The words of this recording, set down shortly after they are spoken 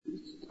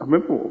I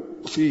remember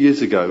a few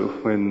years ago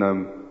when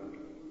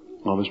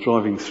I was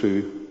driving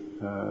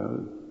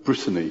through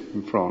Brittany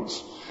in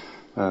France,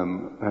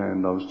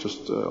 and I was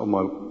just on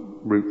my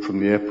route from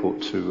the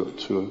airport to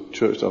a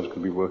church that I was going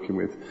to be working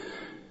with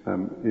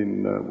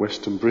in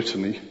Western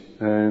Brittany.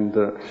 And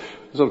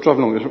as I was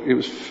driving along, it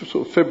was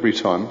sort of February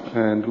time,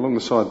 and along the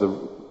side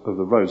of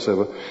the roads there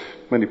were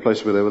many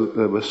places where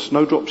there were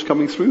snowdrops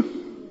coming through,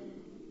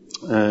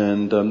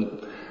 and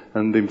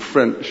in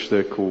French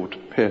they're called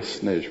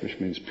perce-neige, which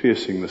means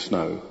piercing the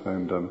snow.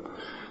 And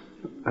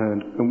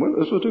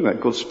as I was doing that,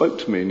 God spoke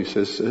to me and He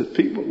says,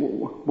 "Pete,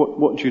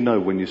 what do you know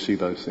when you see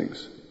those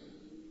things?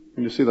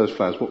 When you see those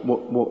flowers,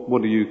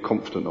 what are you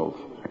confident of?"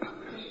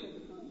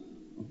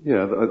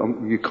 Yeah,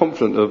 you're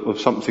confident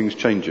of something's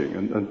changing,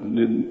 and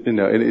you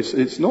know, and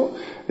it's not,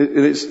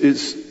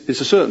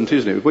 it's a certainty,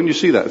 isn't it? When you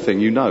see that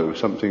thing, you know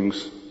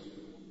something's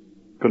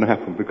going to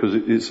happen, because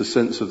it's a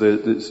sense of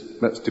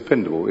that's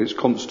dependable, it's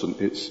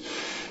constant, it's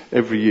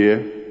every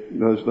year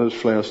those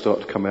flowers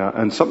start to come out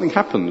and something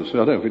happens. I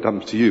don't know if it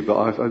happens to you,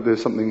 but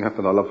there's something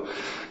happened. I love,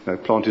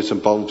 planted some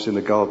bulbs in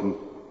the garden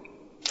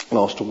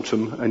last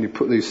autumn, and you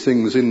put these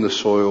things in the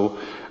soil,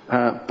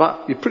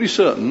 but you're pretty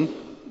certain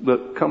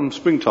that come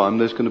springtime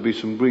there's going to be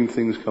some green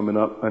things coming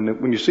up, and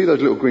when you see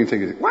those little green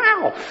things, you think,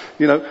 wow,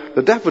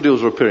 the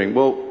daffodils are appearing.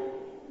 Well,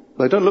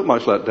 they don't look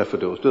much like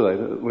daffodils, do they,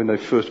 when they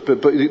first,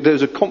 but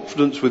there's a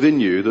confidence within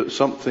you that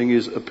something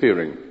is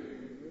appearing.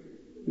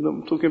 You know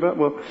what I'm talking about?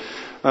 Well,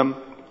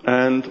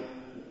 and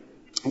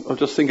I'm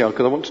just thinking,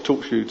 because I want to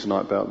talk to you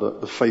tonight about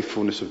the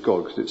faithfulness of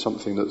God, because it's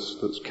something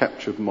that's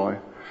captured my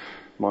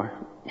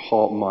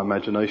heart and my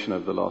imagination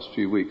over the last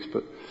few weeks.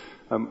 But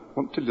I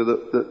want to tell you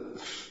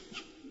that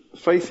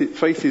faith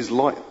is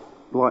like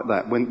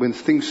that. When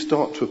things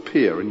start to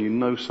appear and you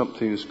know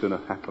something is going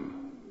to happen.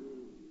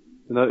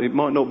 It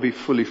might not be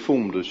fully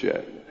formed as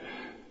yet.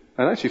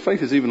 And actually,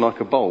 faith is even like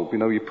a bulb.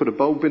 You put a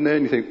bulb in there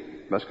and you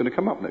think, that's going to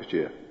come up next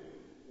year.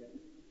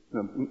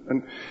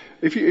 And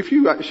if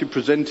you actually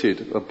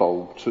presented a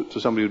bulb to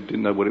somebody who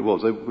didn't know what it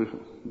was, they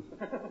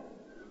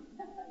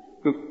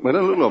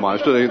don't look like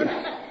much, do they?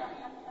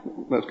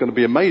 That's going to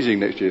be amazing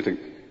next year. You think,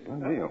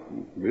 oh, yeah,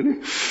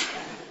 really?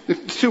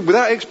 Still,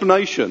 without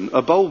explanation,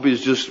 a bulb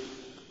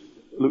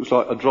looks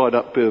like a dried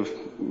up bit of,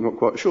 not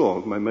quite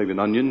sure, maybe an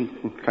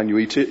onion. Can you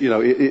eat it?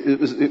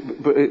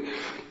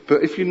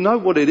 But if you know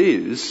what it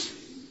is,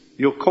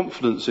 your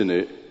confidence in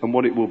it and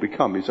what it will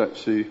become is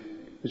actually,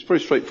 it's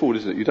very straightforward,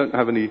 isn't it? You don't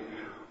have any,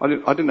 I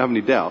didn't have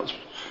any doubts.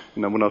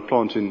 When I was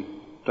planting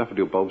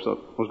daffodil bulbs, I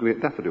was going to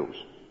get daffodils.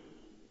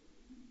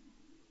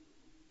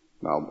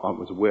 Now, I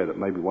was aware that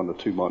maybe one or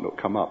two might not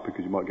come up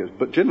because you might get,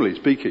 but generally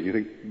speaking, you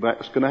think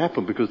that's going to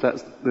happen because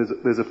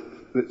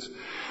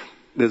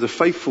there's a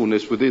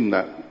faithfulness within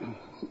that.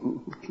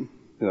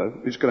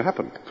 It's going to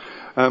happen.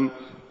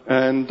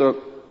 And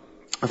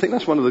I think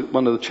that's one of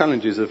the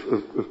challenges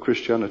of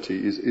Christianity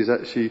is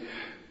actually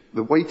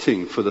the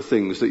waiting for the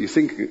things that you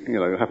think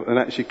happen. And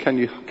actually, can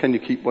you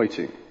keep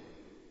waiting?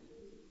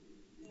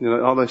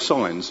 Are there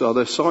signs? Are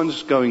there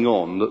signs going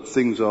on that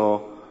things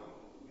are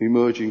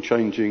emerging,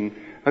 changing?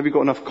 Have you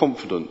got enough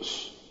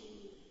confidence?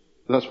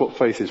 That's what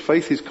faith is.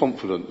 Faith is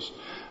confidence.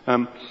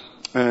 And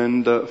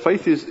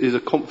faith is a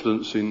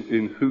confidence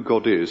in who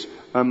God is.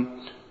 I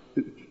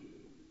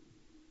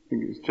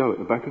think it's Joe at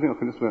the back. I think I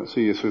can just about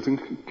see you. So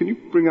can you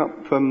bring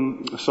up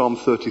Psalm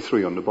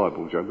 33 on the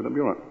Bible, Joe? Would that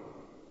be all right?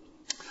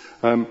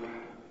 How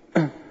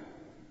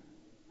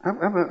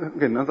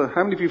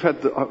many of you have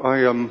had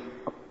I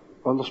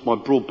lost my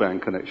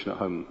broadband connection at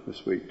home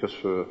this week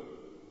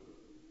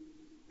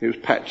it was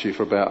patchy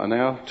for about an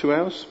hour, 2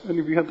 hours. Any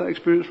of you had that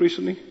experience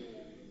recently?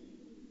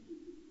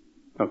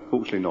 No,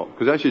 fortunately not,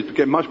 because actually it's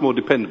getting much more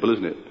dependable,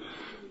 isn't it?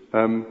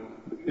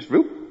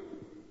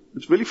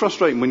 It's really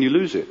frustrating when you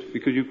lose it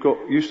because you've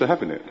got used to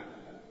having it.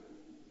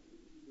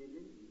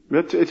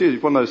 It is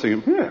one of those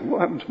things. Yeah,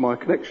 what happened to my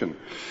connection?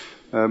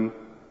 And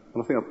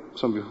I think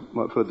some of you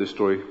might have heard this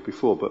story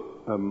before, but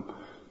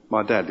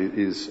my dad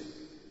is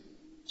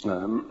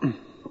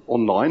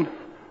online,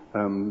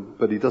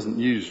 but he doesn't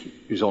use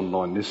his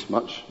online this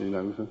much.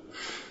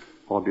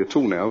 Hardly at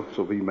all now.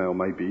 Sort of email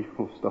maybe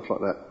or stuff like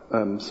that.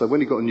 So when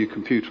he got a new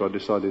computer, I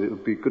decided it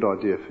would be a good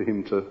idea for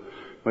him to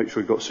make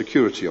sure he got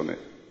security on it.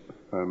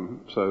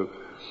 So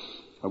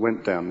I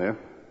went down there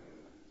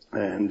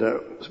and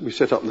we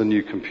set up the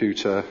new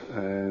computer,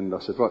 and I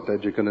said, right,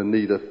 Dad, you're going to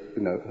need a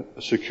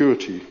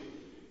security,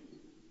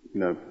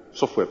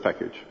 software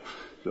package.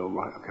 So,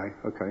 right,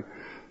 okay.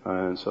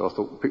 And so I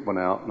thought, pick one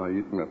out,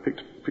 and I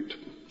picked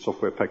a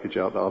software package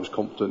out that I was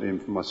confident in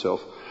for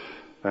myself.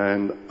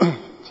 And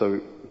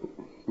so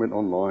went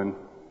online,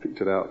 picked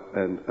it out,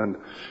 and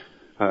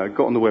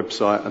got on the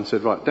website and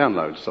said, right,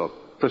 download. So I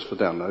pressed for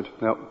download.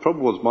 Now, the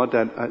problem was my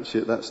dad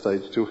actually at that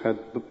stage still had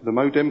the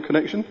modem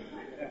connection.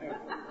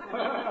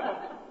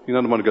 The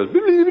one that goes,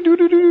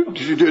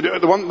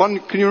 the one,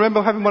 can you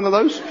remember having one of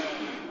those?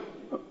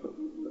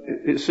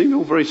 It seemed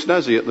all very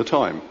snazzy at the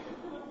time.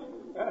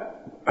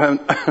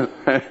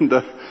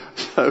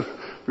 So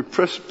we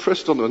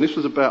pressed on, and this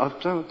was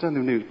about, I don't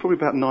even know, probably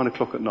about 9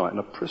 o'clock at night, and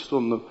I pressed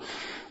on the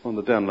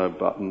download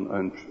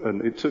button,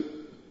 and it took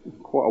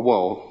quite a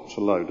while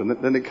to load, and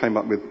then it came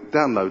up with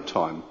download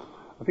time.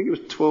 I think it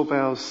was 12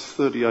 hours,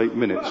 38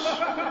 minutes.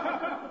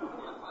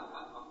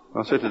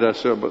 I said to Dad,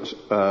 sorry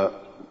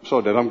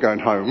Dad, I'm going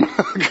home.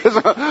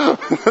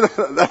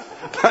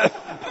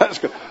 That's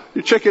good.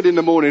 You check it in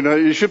the morning,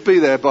 you should be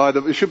there by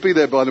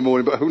the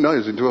morning, but who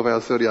knows, in 12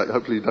 hours 38,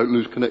 hopefully you don't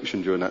lose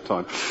connection during that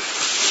time.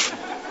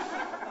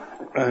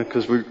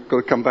 Because we've got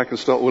to come back and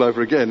start all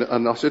over again.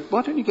 And I said,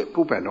 why don't you get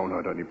broadband? Oh no,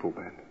 I don't need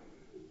broadband.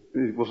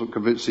 He wasn't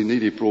convinced he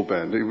needed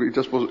broadband. He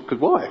just wasn't, because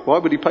why? Why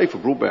would he pay for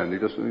broadband? He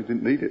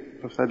didn't need it.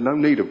 He had no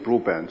need of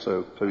broadband,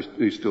 so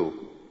he's still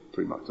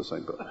pretty much the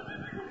same, but.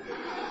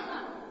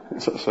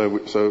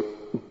 So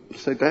I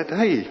said, Dad,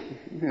 hey,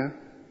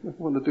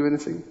 want to do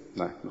anything?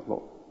 No, not a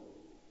lot.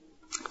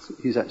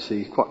 He's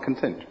actually quite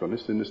content, to be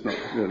honest, and it's not,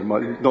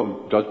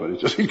 not judgment,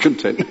 it's just he's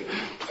content.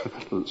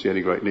 Doesn't see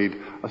any great need.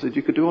 I said,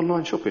 you could do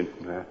online shopping.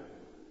 Nah,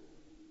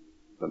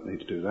 don't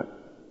need to do that.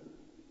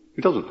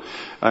 He doesn't.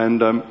 And,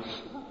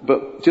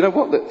 but do you know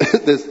what?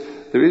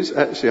 There is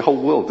actually a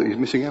whole world that he's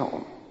missing out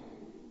on.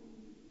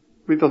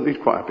 He's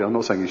quite happy. I'm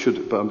not saying he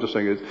should, but I'm just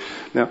saying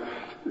now,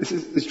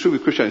 it's true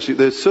with Christianity.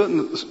 There's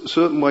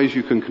certain ways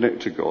you can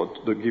connect to God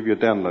that give you a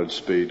download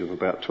speed of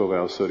about 12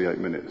 hours, 38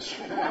 minutes.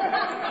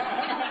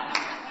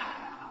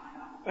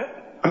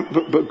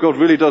 But God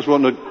really does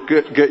want to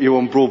get you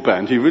on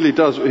broadband. He really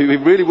does. He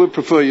really would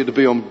prefer you to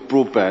be on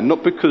broadband,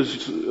 not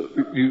because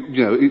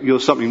you're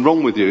something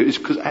wrong with you. It's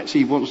because actually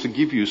He wants to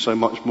give you so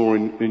much more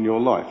in your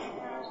life.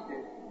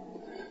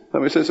 That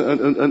makes sense.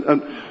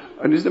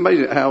 And isn't it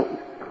amazing how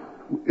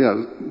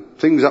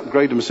things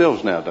upgrade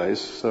themselves nowadays?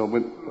 So I've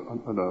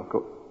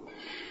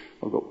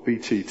got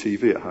BT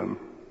TV at home.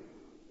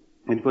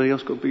 Anybody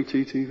else got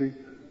BT TV?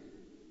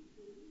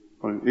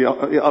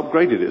 It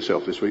upgraded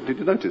itself this week. Did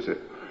you notice it?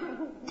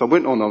 So I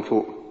went on and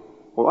thought,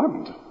 what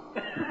happened?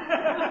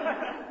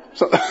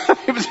 So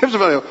it was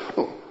about,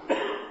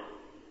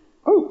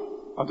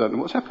 I don't know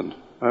what's happened.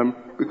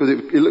 Because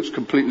it looks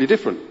completely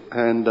different.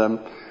 And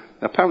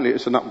apparently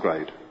it's an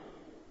upgrade.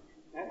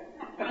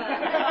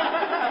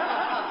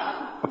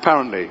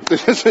 Apparently.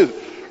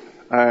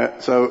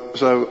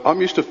 So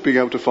I'm used to being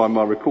able to find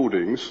my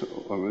recordings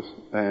on this,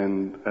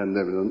 and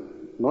there's a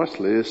nice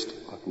list.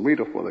 I can read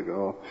off what they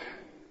are.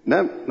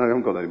 No, you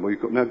haven't got that anymore.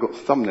 You've now got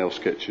thumbnail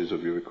sketches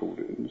of your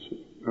recordings.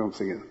 I'm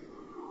thinking,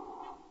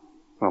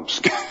 I'm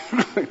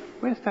scared.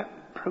 Where's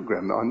that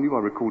program that I knew I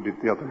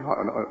recorded the other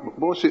night?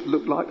 What does it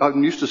look like?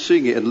 I'm used to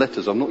seeing it in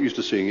letters. I'm not used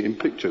to seeing it in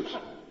pictures.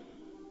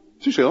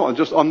 Seriously,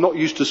 I'm not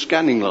used to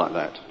scanning like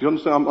that. Do you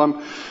understand?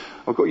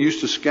 I've got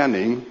used to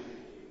scanning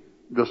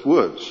just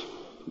words.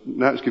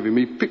 Now it's giving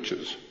me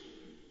pictures.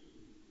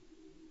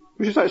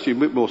 Which is actually a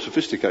bit more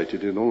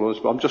sophisticated in all of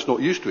this, but I'm just not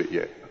used to it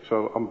yet.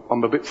 So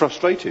I'm a bit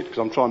frustrated because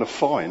I'm trying to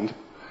find.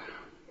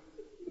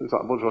 It's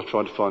like, what was I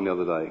trying to find the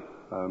other day?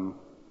 Can't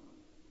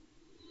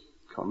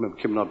remember.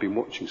 Kim and I have been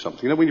watching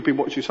something. When you've been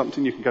watching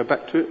something, you can go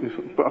back to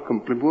it, but I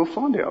can't believe we'll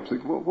find it. I was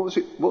thinking, what was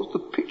it? What's the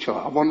picture?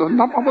 I want.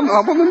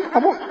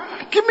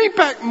 Give me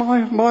back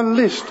my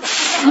list.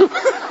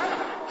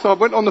 So I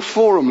went on the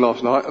forum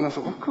last night and I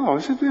thought, oh God,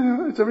 is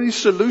there any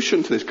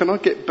solution to this? Can I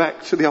get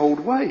back to the old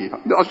way?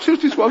 Seriously,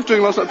 this is what I was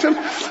doing last night.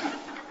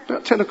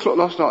 About 10 o'clock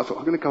last night, I thought,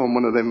 I'm going to go on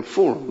one of them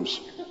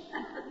forums.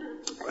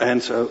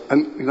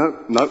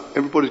 No,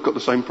 everybody's got the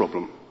same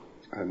problem.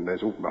 And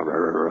there's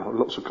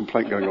lots of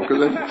complaint going on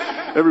because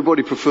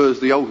everybody prefers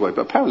the old way.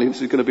 But apparently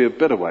this is going to be a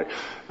better way.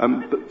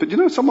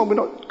 But someone we're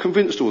not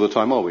convinced all the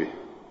time, are we?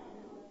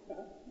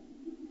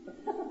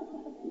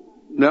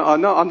 Now, I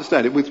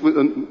understand it.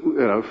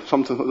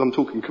 Sometimes I'm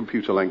talking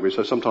computer language,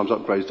 so sometimes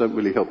upgrades don't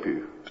really help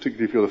you,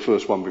 particularly if you're the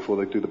first one before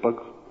they do the bug.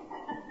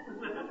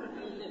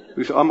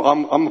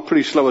 I'm a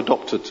pretty slow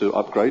adopter to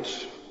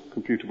upgrades,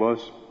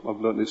 computer-wise. I've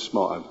learned this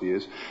smart over the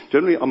years.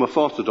 Generally, I'm a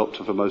fast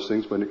adopter for most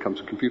things. When it comes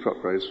to computer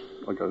upgrades,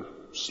 I go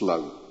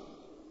slow.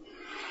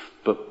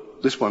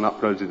 But this one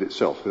upgraded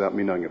itself without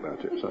me knowing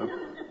about it, so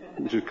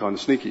which is kind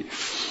of sneaky.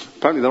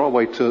 Apparently, there are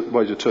ways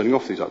of turning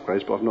off these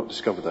upgrades, but I've not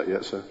discovered that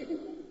yet, so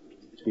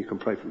you can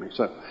pray for me.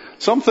 So,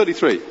 Psalm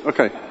 33.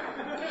 Okay.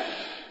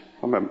 I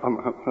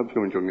hope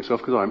you're enjoying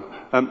yourself, because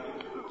I'm.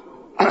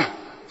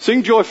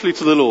 Sing joyfully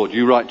to the Lord,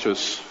 you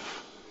righteous.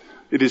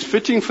 It is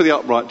fitting for the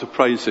upright to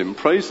praise Him.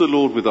 Praise the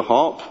Lord with the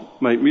harp.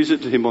 Make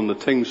music to Him on the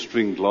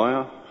 10-stringed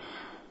lyre.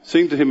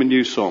 Sing to Him a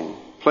new song.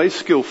 Play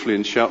skillfully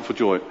and shout for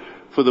joy.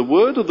 For the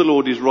word of the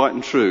Lord is right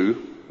and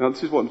true. Now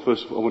this is what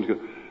I want to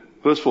go.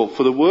 Verse 4.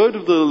 For the word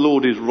of the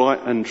Lord is right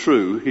and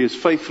true. He is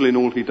faithful in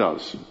all He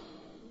does.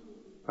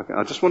 Okay,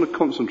 I just want to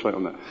concentrate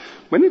on that.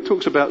 When it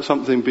talks about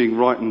something being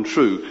right and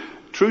true,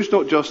 true is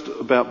not just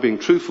about being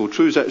truthful.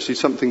 True is actually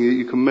something that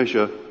you can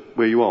measure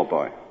where you are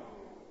by.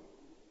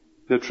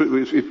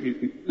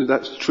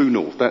 That's true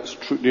north. That's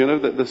true.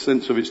 The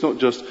sense of it's not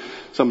just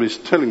somebody's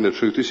telling the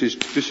truth.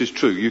 This is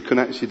true. You can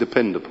actually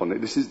depend upon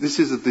it. This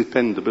is a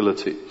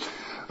dependability.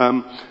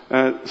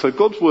 So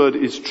God's word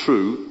is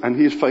true, and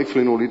he is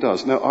faithful in all he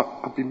does.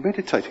 Now, I've been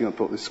meditating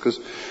on this because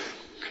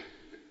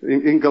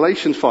in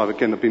Galatians 5,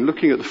 again, I've been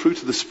looking at the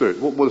fruit of the Spirit.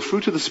 Well, the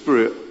fruit of the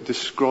Spirit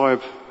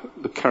describe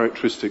the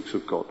characteristics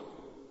of God.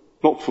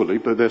 Not fully,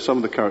 but they're some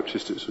of the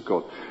characteristics of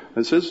God.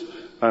 And it says,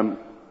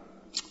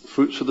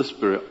 fruits of the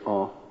Spirit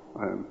are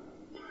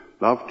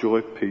love,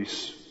 joy,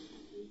 peace,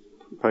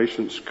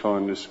 patience,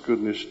 kindness,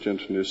 goodness,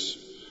 gentleness,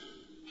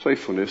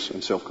 faithfulness,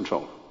 and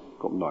self-control.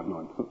 Got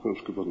 9. That was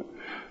good, wasn't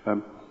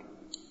it?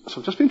 So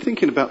I've just been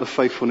thinking about the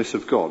faithfulness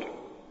of God.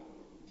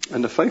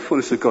 And the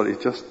faithfulness of God,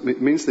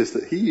 it means this,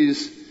 that he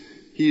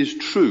is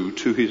true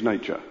to his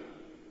nature.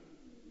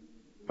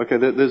 Okay,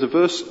 there's a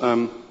verse,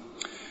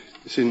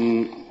 it's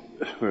in,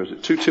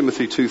 2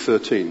 Timothy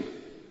 2:13. It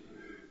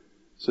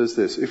says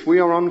this, if we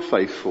are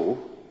unfaithful,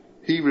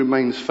 he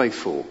remains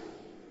faithful,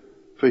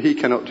 for he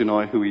cannot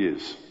deny who he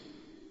is.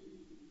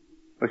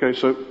 Okay,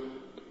 so,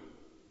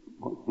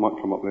 might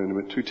come up there in a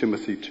minute, 2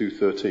 Timothy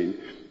 2:13.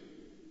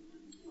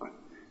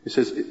 It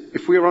says,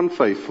 if we are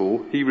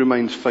unfaithful, he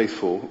remains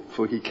faithful,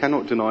 for he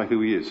cannot deny who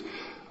he is.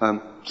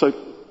 So,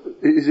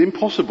 it is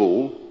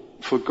impossible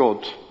for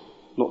God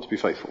not to be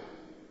faithful.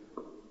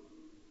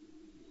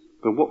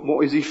 But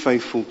what is he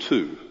faithful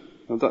to?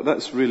 Now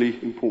that's a really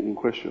important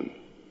question.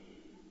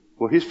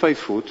 Well, he's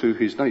faithful to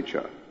his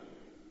nature,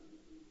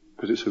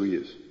 because it's who he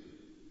is.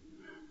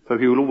 So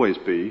he will always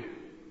be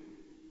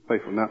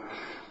faithful. Now,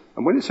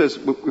 and when it says,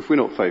 if we're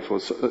not faithful,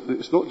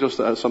 it's not just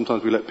that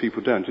sometimes we let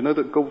people down. Do you know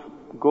that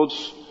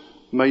God's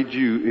made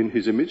you in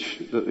his image?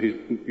 That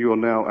you are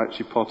now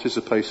actually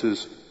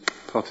participators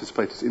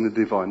in the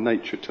divine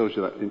nature. It tells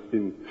you that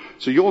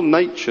so your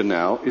nature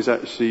now is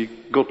actually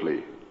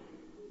godly.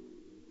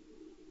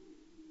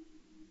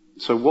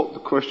 So what the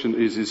question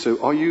is so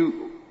are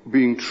you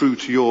being true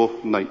to your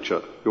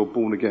nature, your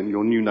born again,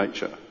 your new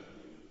nature?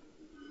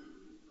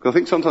 Because I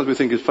think sometimes we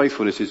think of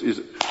faithfulness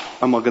is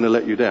am I going to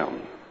let you down?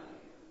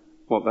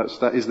 Well,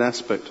 that is an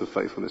aspect of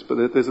faithfulness.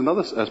 But there's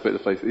another aspect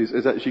of faith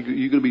is actually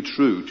you're going to be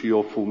true to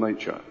your full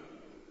nature.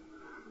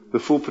 The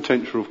full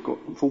potential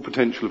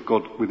of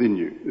God within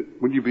you.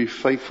 Will you be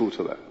faithful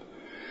to that?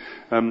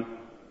 And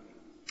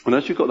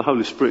as you've got the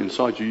Holy Spirit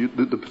inside you,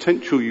 the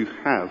potential you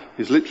have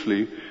is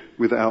literally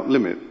without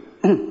limit.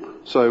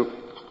 So,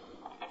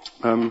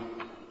 so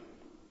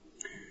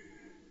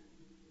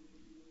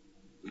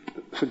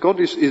God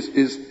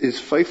is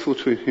faithful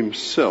to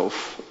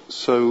himself.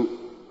 So,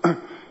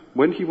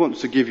 when he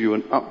wants to give you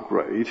an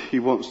upgrade, he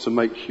wants to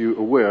make you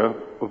aware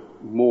of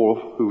more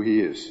of who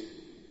he is.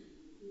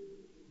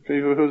 Okay,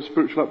 you heard of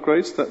spiritual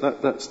upgrades?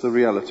 That's the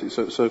reality.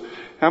 So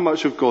how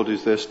much of God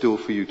is there still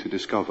for you to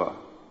discover?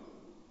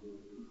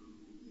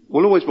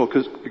 Well, always more,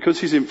 because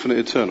he's infinite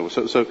eternal.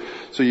 So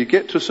you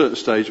get to a certain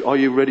stage, are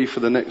you ready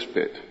for the next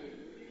bit?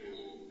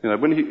 You know,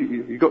 when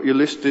you got your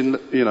list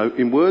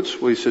in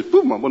words, where he says,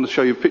 boom, I want to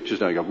show you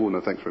pictures now. You go, oh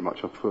no, thanks very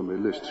much, I've put my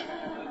list.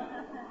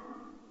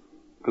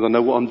 Because I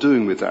know what I'm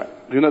doing with that.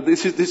 You know,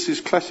 this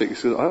is classic.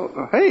 Says,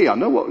 hey, I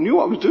knew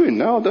what I was doing.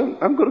 Now I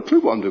haven't got a clue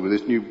what I'm doing with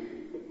this new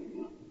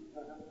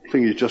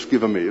thing you've just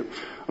given me.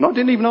 And I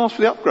didn't even ask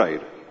for the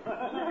upgrade.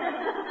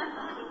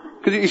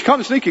 Because he's kind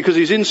of sneaky because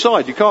he's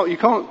inside. You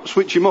can't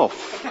switch him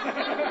off.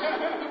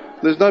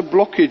 There's no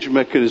blockage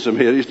mechanism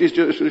here. It's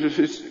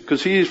just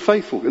because he is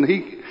faithful, and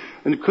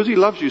because he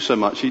loves you so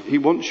much, he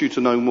wants you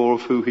to know more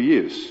of who he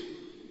is.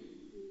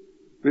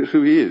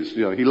 Who he is.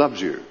 You know, he loves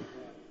you.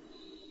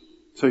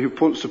 So he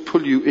wants to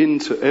pull you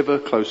into ever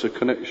closer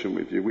connection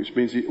with you, which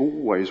means he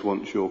always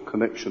wants your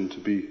connection to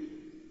be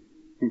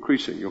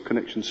increasing. Your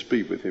connection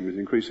speed with him is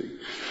increasing.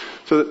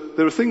 So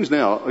there are things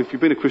now, if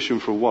you've been a Christian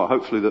for a while,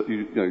 hopefully that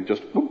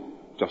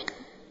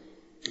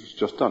it's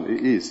just done.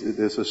 It is.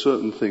 There's a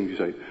certain thing you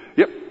say,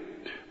 yep,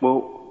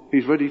 well,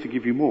 he's ready to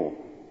give you more.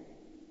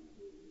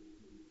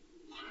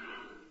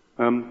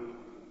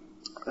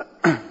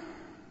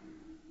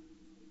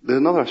 There's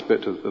another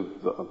aspect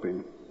that I've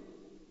been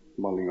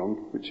mulling on,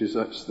 which is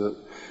that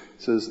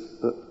says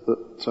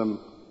that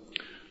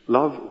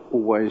love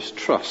always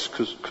trusts,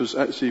 because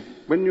actually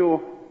when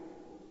your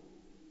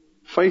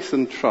faith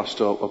and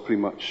trust are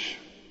pretty much,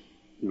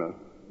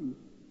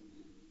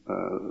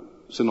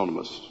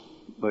 synonymous.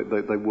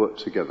 They work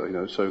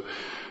together, So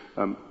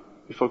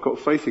if I've got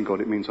faith in God,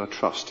 it means I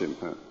trust him.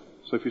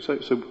 So if you say,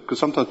 because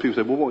sometimes people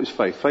say, well, what is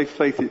faith? Faith,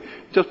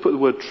 just put the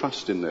word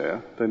trust in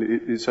there, then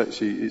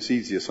it's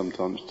easier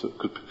sometimes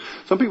because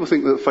some people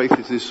think that faith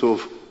is this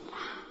sort of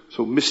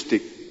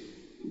mystic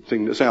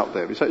thing that's out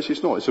there.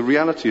 It's not. It's a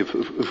reality of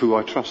who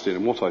I trust in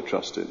and what I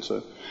trust in.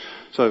 So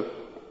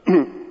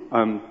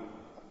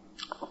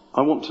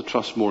I want to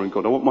trust more in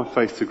God. I want my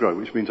faith to grow,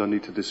 which means I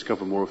need to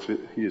discover more of who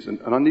he is. And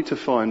I need to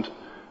find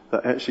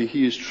that actually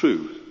he is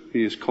true.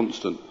 He is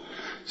constant.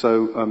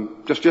 So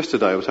just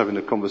yesterday I was having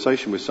a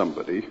conversation with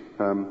somebody,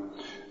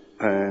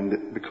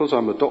 and because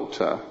I'm a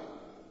doctor,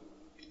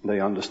 they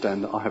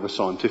understand that I have a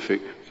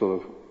scientific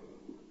sort of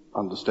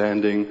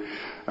understanding,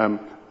 and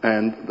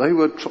they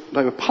were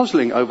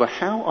puzzling over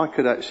how I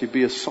could actually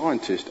be a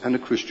scientist and a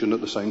Christian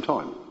at the same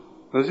time.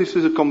 Now, this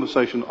is a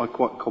conversation I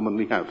quite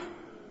commonly have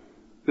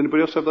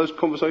Anybody else have those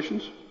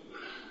conversations?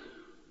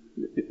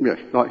 Yeah,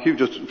 like Hugh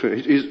just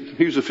finished.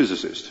 Hugh's a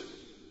physicist,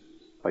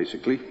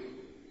 basically.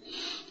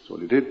 That's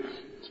what he did.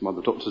 Some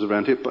other doctors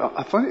around here. But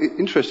I find it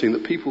interesting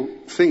that people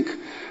think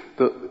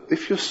that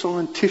if you're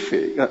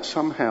scientific, that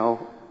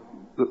somehow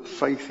that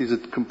faith is a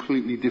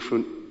completely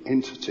different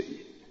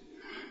entity.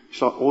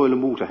 It's like oil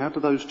and water. How do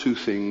those two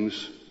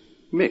things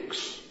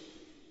mix?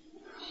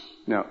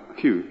 Now,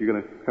 Hugh, you're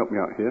going to help me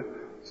out here.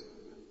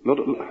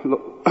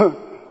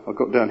 I've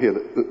got down here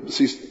that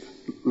see,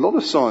 a lot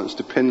of science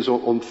depends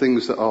on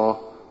things that are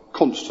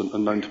constant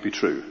and known to be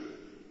true.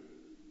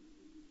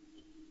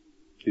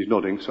 He's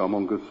nodding, so I'm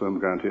on good firm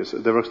ground here. So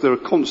there are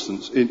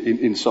constants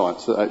in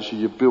science that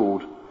actually you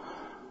build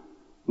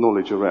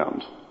knowledge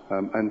around.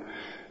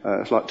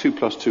 It's like 2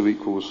 + 2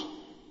 equals...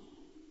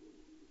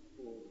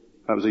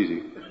 That was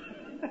easy.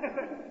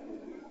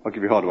 I'll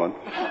give you a harder one.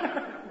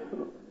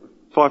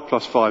 5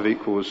 + 5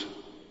 equals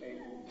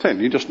 10.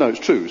 You just know it's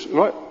true,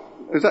 right?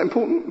 Is that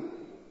important?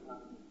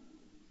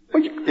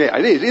 Well, yeah,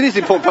 it is. It is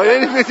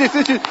important.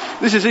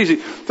 This is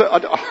easy. So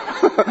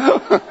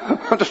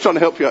I'm just trying to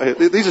help you out here.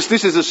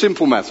 This is a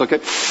simple maths, okay?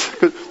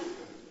 This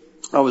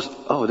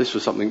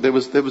was something. There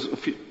was a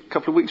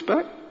couple of weeks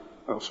back.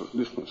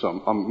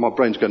 My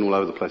brain's going all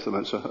over the place at the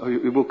moment, so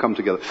it will come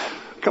together.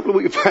 A couple of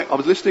weeks back, I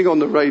was listening on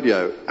the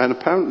radio, and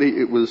apparently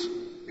it was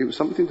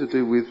something to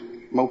do with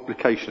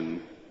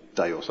multiplication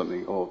day or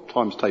something, or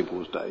times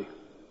tables day.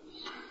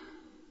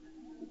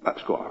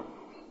 That's quite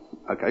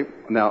okay.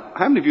 Now,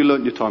 how many of you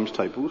learnt your times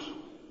tables?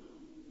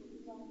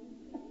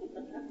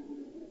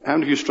 How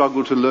many of you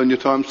struggled to learn your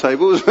times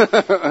tables?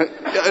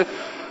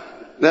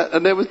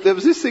 And there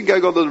was this thing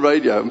going on the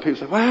radio, and people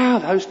say, "Wow,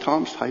 those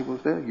times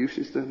tables, they're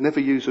useless. They'll never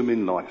use them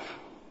in life."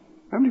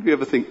 How many of you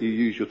ever think you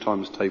use your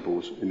times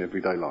tables in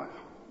everyday life?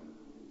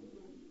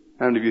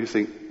 How many of you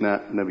think,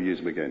 "Nah, never use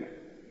them again"?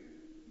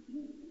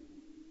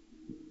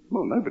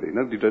 Well, nobody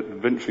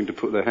venturing to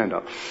put their hand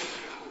up.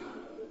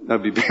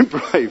 Nobody being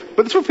brave.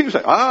 But that's what people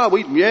say.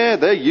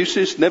 They're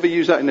useless, never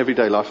use that in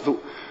everyday life. I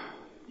thought,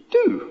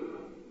 do.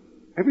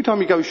 Every time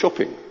you go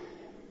shopping.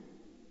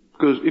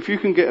 Because if you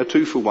can get a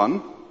 2 for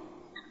 1,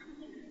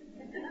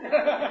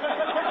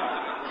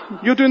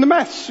 you're doing the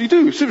maths. You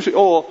do, seriously.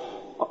 Or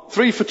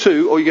 3 for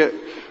 2, or you get...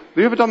 Have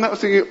you ever done that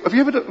thing? Have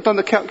you ever done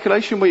the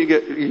calculation where you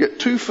get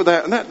 2 for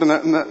that and that and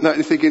that and that, and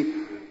you're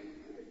thinking,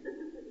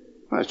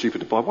 it's cheaper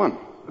to buy 1.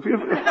 Have you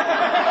ever...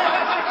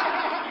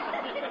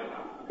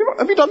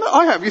 Have you done that?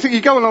 I have.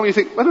 You go along and you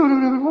think,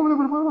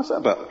 what's that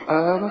about?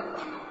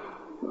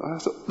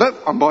 No,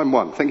 I'm buying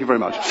 1. Thank you very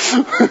much.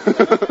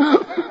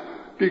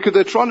 Because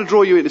they're trying to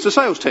draw you in. It's a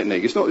sales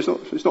technique. It's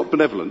not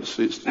benevolence.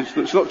 It's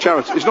not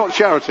charity. It's not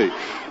charity.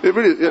 It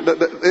really,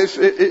 but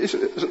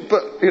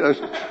you know,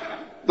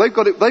 they've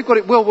got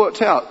it well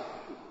worked out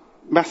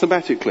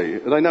mathematically.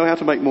 They know how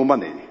to make more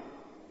money.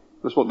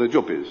 That's what their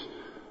job is.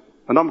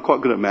 And I'm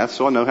quite good at maths,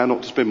 so I know how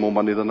not to spend more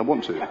money than I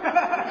want to.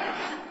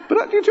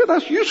 But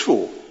that's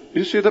useful.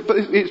 You see that, but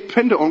it's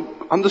dependent on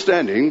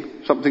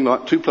understanding something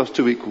like 2 +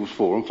 2 equals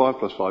 4 and 5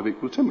 + 5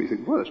 equals 10. You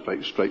think, well, that's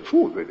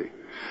straightforward, really.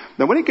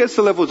 Now, when it gets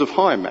to levels of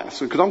higher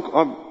maths, because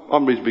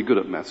I'm reasonably good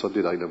at maths, I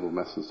did A-level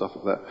maths and stuff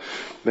like that.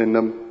 Then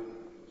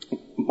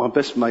my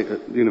best mate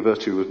at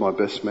university was my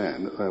best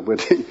man. When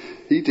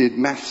he did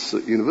maths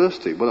at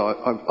university.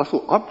 Well, I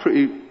thought I'm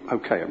pretty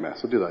okay at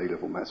maths. I did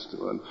A-level maths,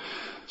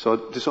 so I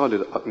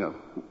decided,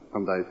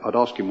 one day I'd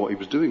ask him what he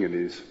was doing in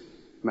his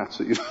maths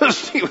at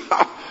university.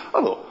 I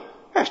thought,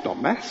 that's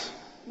not maths.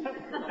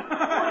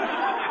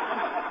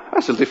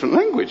 That's a different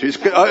language. I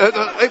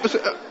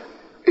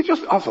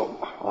thought,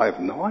 I have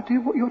no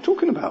idea what you're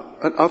talking about.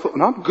 And I thought,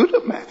 and I'm good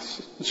at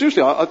maths.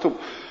 Seriously, I thought,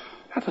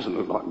 that doesn't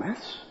look like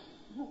maths.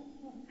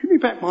 Give me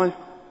back my...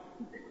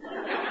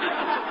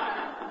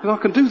 And I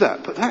can do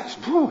that, but that's...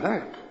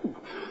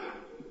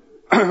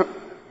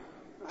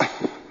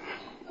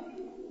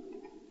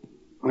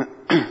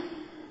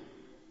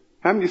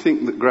 How many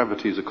think that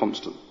gravity is a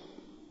constant?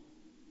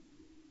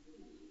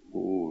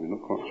 Oh, you're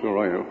not quite sure,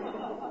 are you?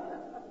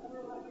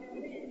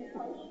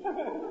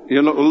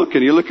 You're not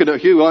looking, you're looking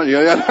at Hugh, aren't you?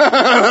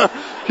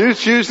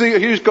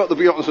 Hugh's got the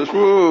Beyonce.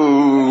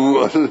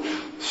 Whoa,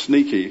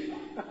 sneaky.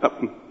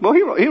 Well,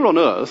 here on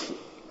Earth,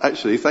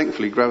 actually,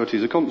 thankfully, gravity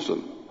is a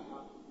constant.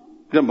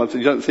 You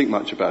don't think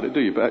much about it, do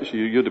you? But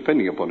actually, you're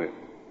depending upon it.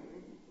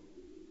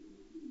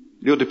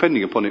 You're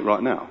depending upon it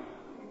right now.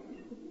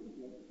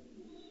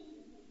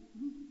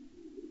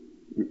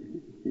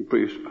 You're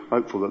pretty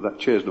hopeful that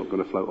chair's not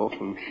going to float off.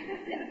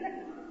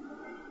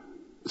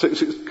 So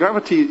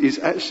gravity is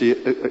actually,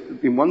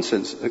 in one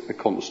sense, a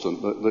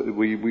constant that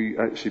we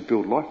actually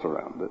build life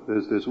around. That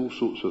there's all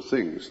sorts of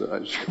things that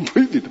actually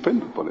completely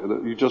depend upon it.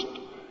 That you just...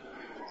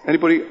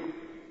 Anybody,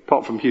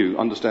 apart from Hugh,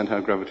 understand how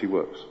gravity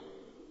works?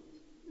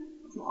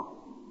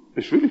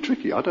 It's really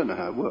tricky. I don't know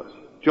how it works.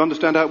 Do you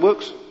understand how it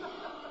works?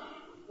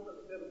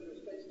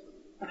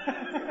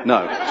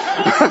 No.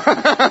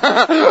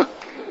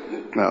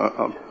 No,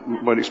 I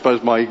won't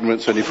expose my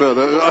ignorance any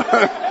further.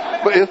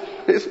 But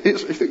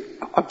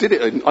I did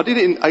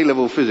it in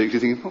A-level physics. You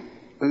think,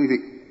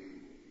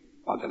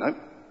 I don't know.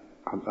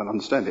 and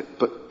understand it.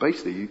 But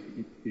basically,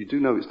 you do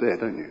know it's there,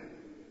 don't you?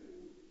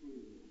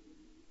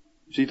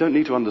 So you don't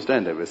need to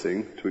understand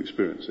everything to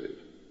experience it.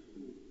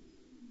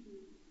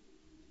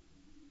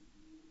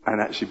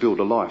 And actually build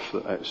a life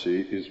that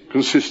actually is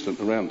consistent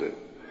around it.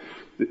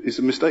 It's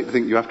a mistake to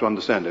think you have to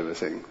understand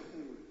everything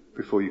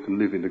before you can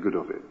live in the good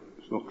of it.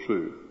 It's not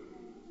true.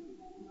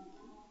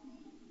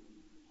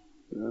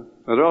 Yeah?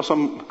 Now, there are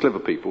some clever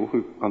people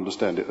who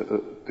understand it at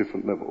a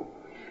different level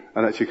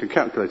and actually can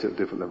calculate it at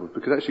different levels,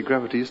 because actually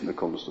gravity isn't a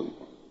constant.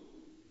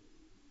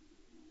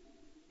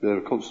 There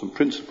are constant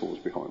principles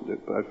behind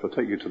it, but if I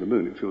take you to the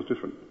moon, it feels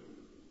different.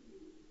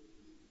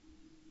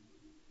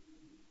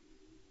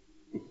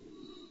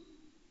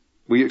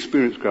 We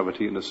experience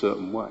gravity in a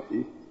certain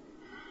way.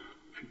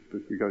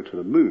 If you go to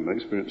the moon, they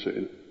experience it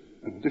in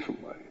a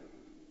different way.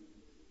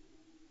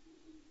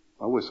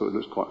 I always thought it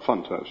looks quite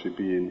fun to actually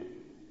be in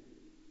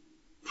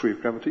free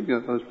of gravity. You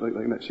know, they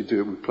can actually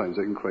do it with planes.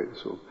 They can create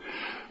this sort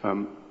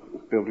of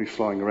be able to be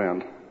flying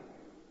around.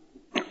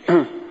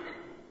 And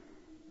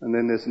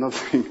then there's another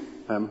thing.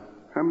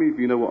 How many of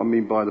you know what I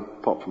mean by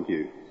apart from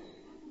you?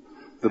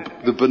 The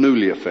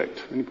Bernoulli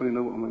effect. Anybody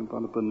know what I mean by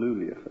the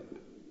Bernoulli effect?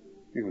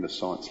 Even a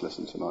science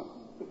lesson tonight.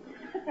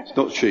 It's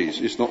not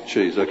cheese. It's not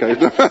cheese, okay?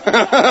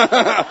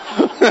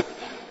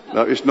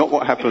 No, it's not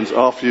what happens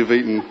after you've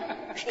eaten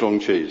strong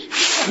cheese.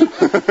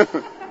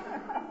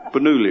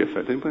 Bernoulli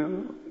effect. Anybody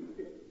know that?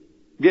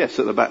 Yes,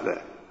 at the back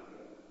there.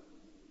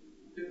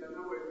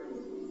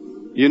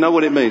 You know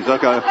what it means,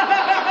 okay.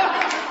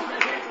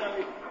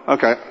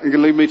 Okay, you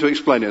can leave me to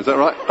explain it, is that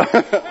right?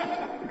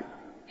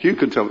 You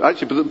can tell me.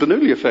 Actually, but the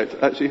Bernoulli effect,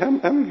 actually, how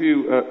many of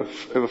you have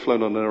ever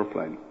flown on an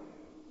aeroplane?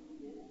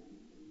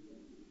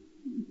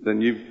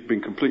 Then you've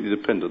been completely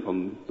dependent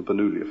on the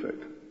Bernoulli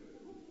effect.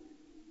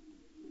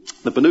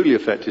 The Bernoulli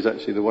effect is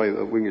actually the way that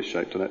a wing is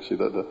shaped, and actually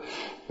the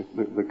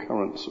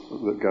currents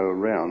that go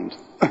around,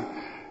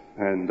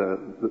 and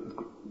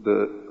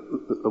the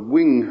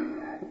wing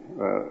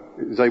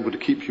is able to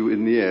keep you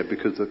in the air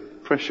because the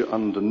pressure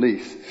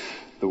underneath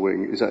the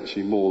wing is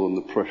actually more than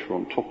the pressure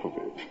on top of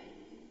it.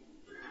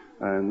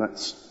 And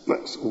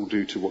that's all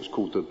due to what's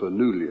called the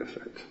Bernoulli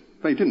effect.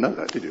 Now, you didn't know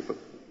that, did you? But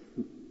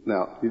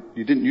now,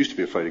 you didn't used to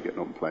be afraid of getting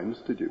on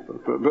planes, did you?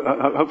 But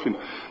hopefully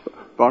not.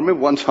 But I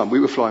remember one time we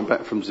were flying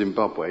back from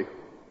Zimbabwe,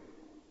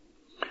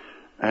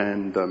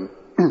 and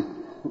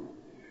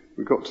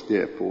we got to the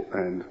airport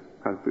and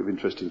had a bit of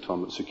interesting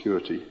time at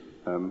security.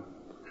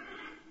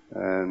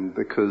 And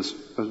because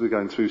as we were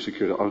going through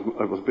security, I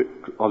was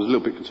a little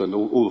bit concerned.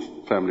 All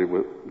the family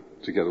were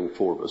together, all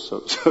four of us.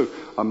 So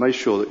I made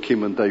sure that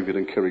Kim and David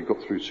and Kerry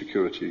got through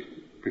security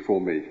before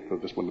me. I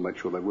just wanted to make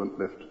sure they weren't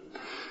left.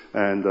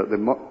 And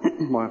then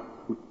my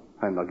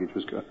hand luggage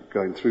was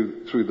going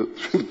through the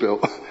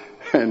belt,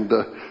 and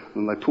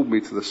they pulled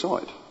me to the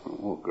side.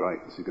 Oh,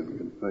 great! This is going to be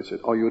good. They said,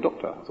 "Are you a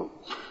doctor?" I thought,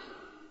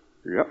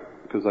 "Yeah,"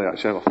 because they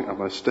actually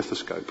have a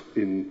stethoscope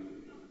in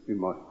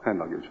my hand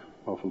luggage.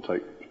 I often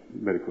take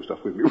medical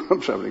stuff with me when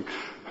I'm travelling.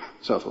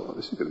 So I thought, oh,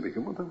 this is going to be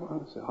good. I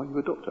said, "Are you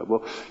a doctor?"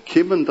 Well,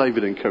 Kim and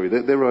David and Kerry,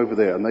 they're over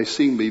there, and they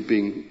see me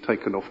being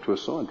taken off to a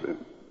side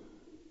room.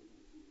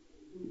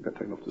 Got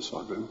taken off to the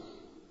side room.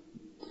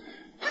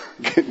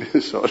 Getting to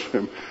the side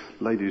room,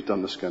 lady who's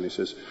done the scan,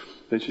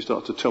 then she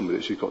starts to tell me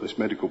that she's got this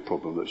medical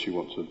problem that she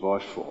wants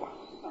advice for.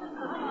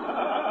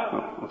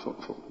 I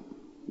thought,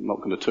 I'm not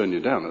going to turn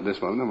you down at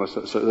this moment.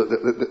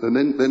 And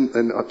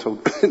then I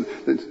told,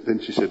 then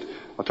she said,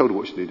 I told her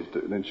what she needed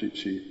to do, and then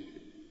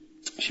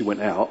she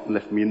went out and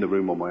left me in the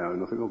room on my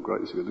own. I think, oh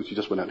great, this is good. She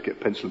just went out to get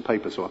pencil and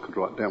paper so I could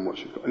write down what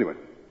she'd got. Anyway,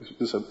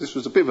 this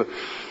was a bit of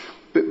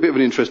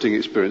an interesting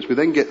experience. We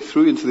then get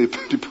through into the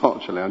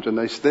departure lounge, and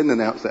they then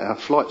announce that our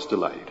flight's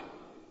delayed.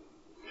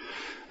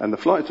 And the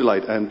flight's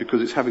delayed, and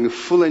because it's having a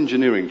full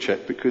engineering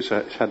check because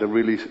it's had a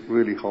really,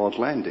 really hard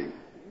landing.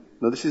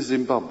 Now this is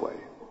Zimbabwe.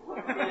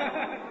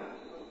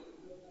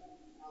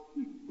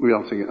 We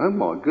are thinking, oh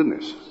my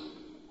goodness.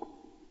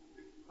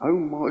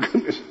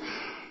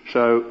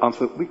 So I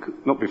thought, we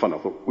could, not be fun, I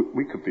thought,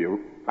 we could be,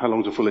 how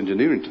long's a full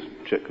engineering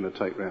check going to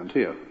take round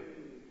here?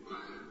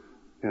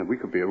 Yeah, we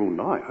could be here all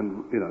night,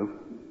 and,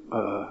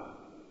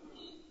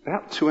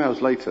 about 2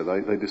 hours later,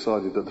 they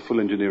decided that the full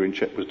engineering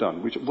check was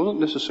done, which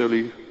wasn't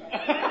necessarily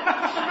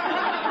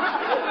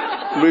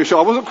really sure.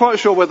 I wasn't quite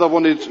sure whether I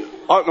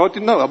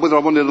didn't know whether I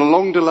wanted a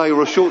long delay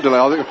or a short delay.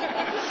 I think,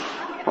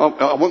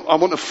 I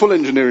want a full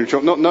engineering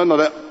check, not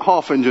that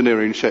half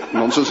engineering check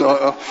nonsense.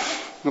 So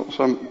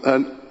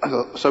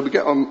we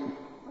get on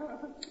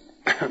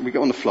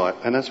the flight,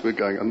 and as we're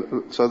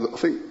going, I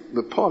think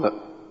the pilot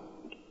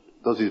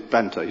does his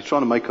banter. He's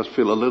trying to make us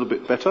feel a little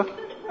bit better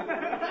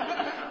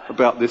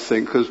about this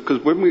thing, because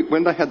when they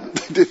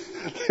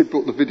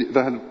brought the video,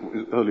 they had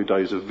early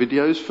days of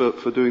videos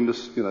for doing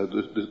this,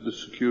 the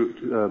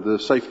security, the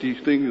safety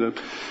thing,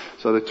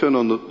 So they turned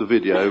on the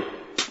video,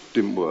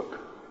 didn't work.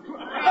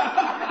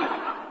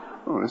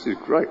 Oh, this is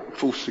great,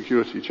 full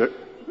security check,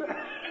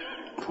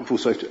 full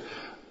safety.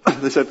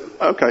 They said,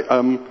 okay,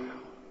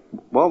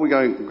 while we're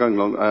going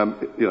along,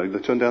 they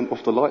turn down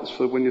off the lights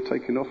for when you're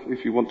taking off.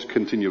 If you want to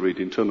continue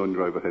reading, turn on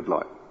your overhead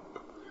light.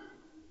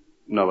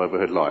 No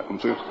overhead light. I'm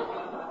saying,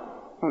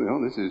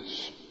 this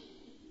is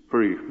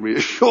very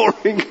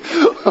reassuring.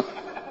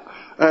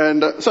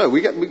 And so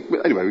we get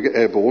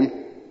airborne,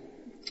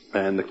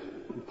 and the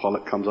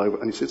pilot comes over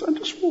and he says, I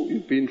just thought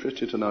you'd be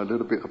interested to know a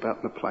little bit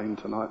about the plane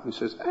tonight. And he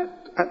says,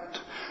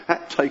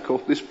 at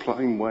takeoff, this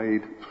plane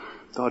weighed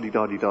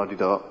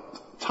da-di-da-di-da-di-da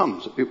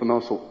tons. And I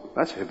thought,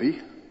 that's heavy.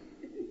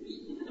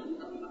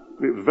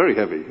 It was very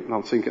heavy. And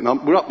I'm thinking,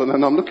 we're up and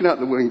I'm looking out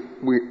the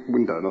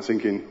window and I'm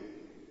thinking,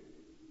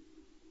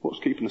 what's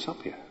keeping us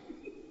up here?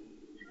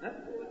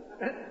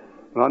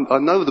 And I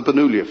know the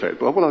Bernoulli effect,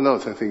 but what I know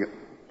is I think,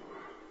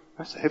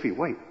 that's a heavy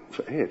weight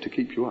for air to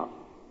keep you up.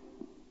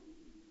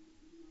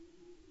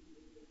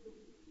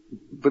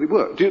 But it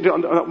worked.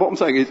 What I'm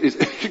saying is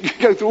you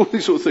go through all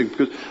these sort of things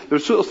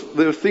because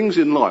there are things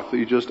in life that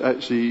you just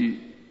actually,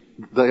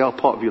 they are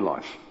part of your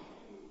life.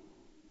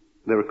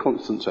 There are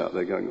constants out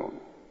there going on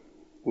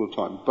all the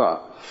time.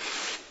 But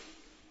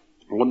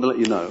I want to let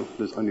you know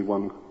there's only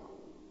one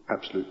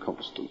absolute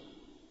constant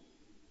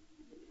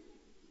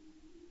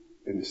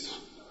in this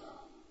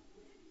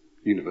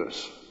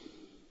universe,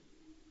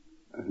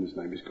 and his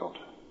name is God.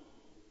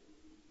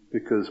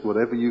 Because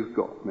whatever you've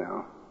got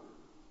now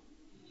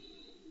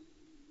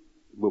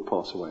will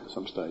pass away at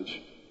some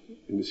stage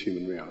in this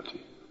human reality.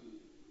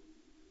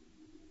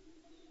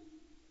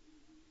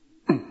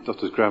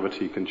 Just as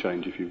gravity can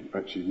change if you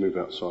actually move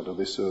outside of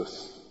this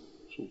earth.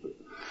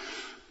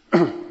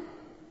 And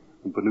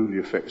Bernoulli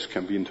effects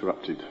can be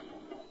interrupted.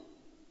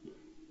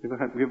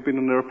 Have you ever been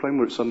on an aeroplane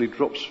where it suddenly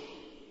drops?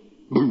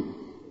 Boom!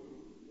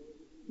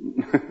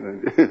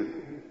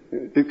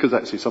 Because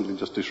actually something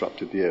just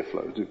disrupted the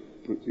airflow.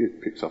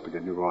 It picks up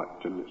again, you're right.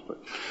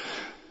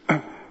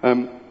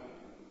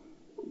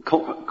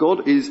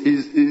 God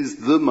is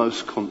the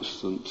most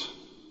constant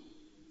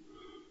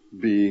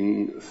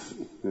being.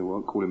 I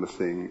won't call him a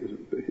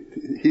thing.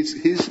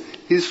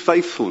 His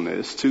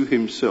faithfulness to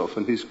himself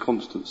and his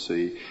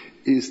constancy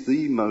is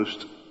the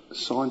most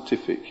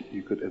scientific thing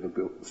you could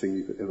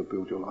ever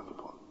build your life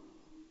upon.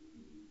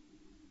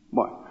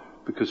 Why?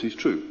 Because he's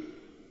true.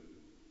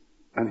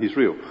 And he's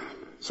real.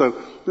 So,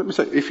 let me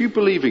say, if you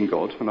believe in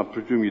God, and I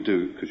presume you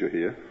do because you're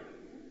here,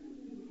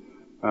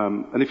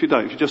 and if you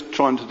don't, if you're just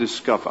trying to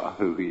discover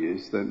who he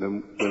is,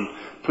 then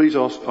please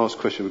ask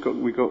questions.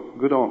 We've got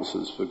good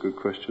answers for good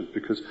questions,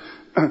 because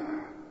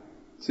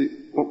see,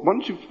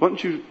 once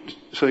you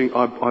saying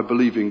I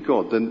believe in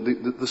God, then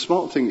the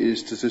smart thing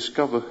is to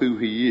discover who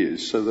he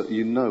is, so that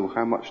you know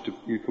how much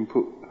you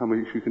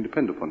can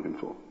depend upon him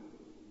for.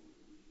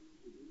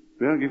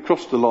 Yeah, you've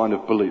crossed the line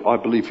of belief. I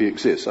believe he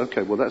exists.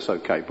 Okay, well that's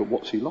okay, but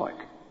what's he like?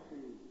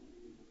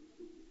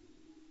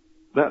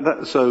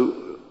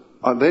 So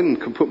I then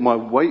can put my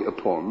weight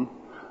upon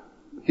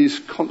his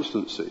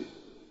constancy.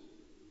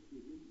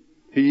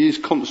 He is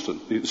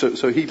constant.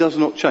 So he does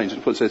not change.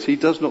 That's what it says. He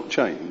does not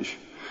change.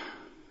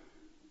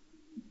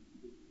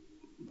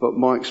 But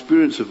my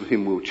experience of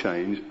him will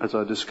change as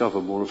I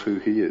discover more of who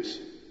he is.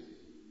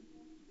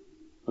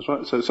 That's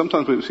right. So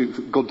sometimes when you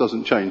think God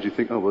doesn't change, you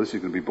think, oh, well, this is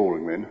going to be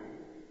boring then.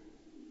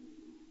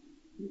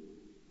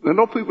 And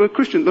a lot of people,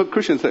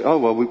 Christians think, oh,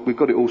 well, we've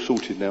got it all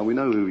sorted now. We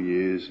know who he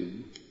is.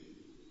 And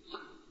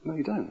no,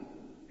 you don't.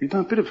 You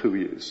know a bit of who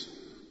he is.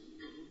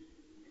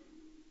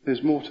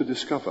 There's more to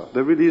discover.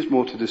 There really is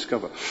more to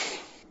discover.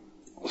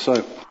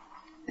 So,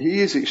 he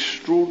is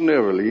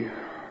extraordinarily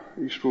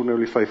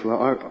faithful.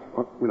 I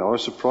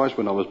was surprised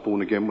when I was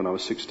born again when I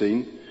was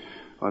 16.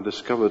 I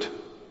discovered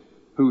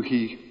who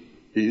he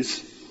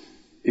is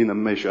in a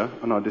measure,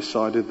 and I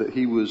decided that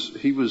he was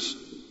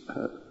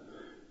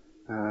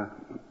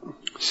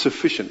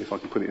sufficient, if I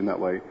can put it in that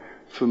way,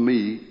 for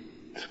me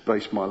to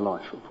base my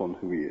life upon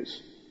who he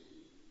is.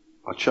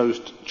 I chose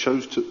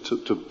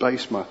to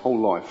base my whole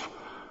life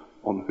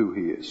on who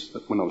he is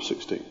when I was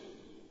 16.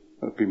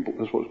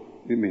 That's what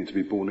it means to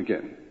be born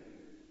again.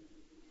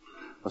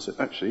 I said,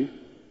 actually,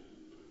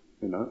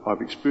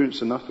 I've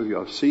experienced enough of you.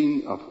 I've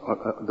seen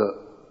that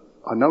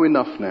I know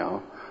enough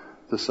now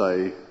to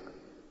say,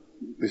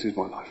 this is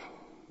my life.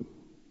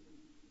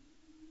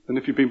 And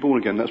if you've been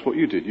born again, that's what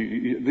you did.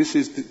 This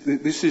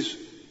is.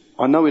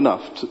 I know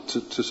enough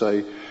to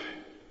say,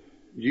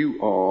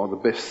 you are the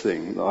best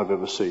thing that I've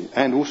ever seen.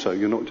 And also,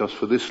 you're not just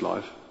for this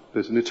life,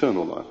 there's an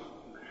eternal life.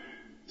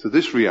 So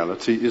this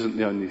reality isn't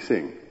the only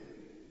thing.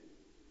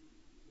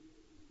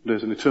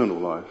 There's an eternal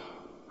life,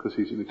 because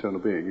he's an eternal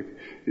being.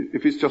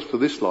 If it's just for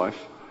this life,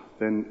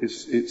 then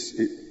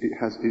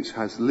it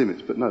has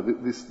limits. But no,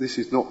 this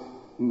is not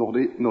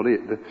it.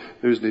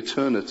 There is an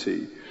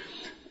eternity.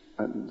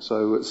 And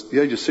so at the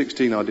age of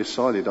 16, I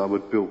decided I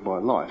would build my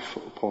life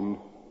upon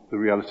the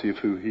reality of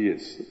who he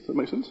is. Does that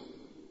make sense?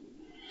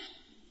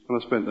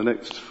 And I spent the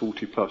next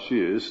 40 plus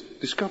years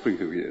discovering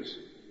who he is,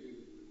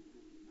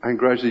 and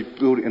gradually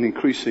building and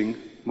increasing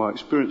my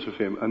experience of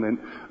him.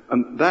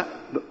 And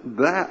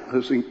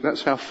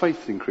that's how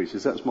faith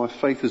increases. My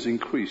faith has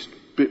increased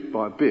bit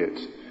by bit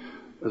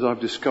as I've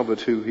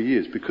discovered who he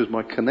is, because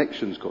my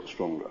connection's got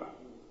stronger.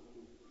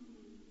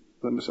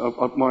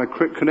 My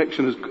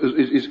connection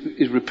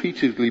is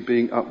repeatedly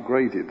being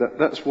upgraded.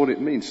 That's what it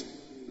means.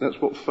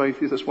 That's what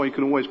faith is. That's why you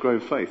can always grow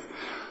in faith.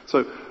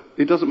 So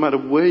it doesn't matter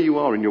where you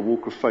are in your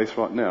walk of faith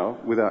right now,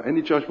 without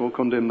any judgment or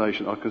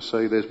condemnation, I can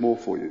say there's more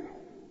for you.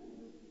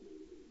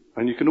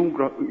 And you can all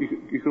grow,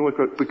 you can always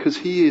grow, because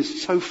he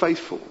is so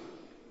faithful.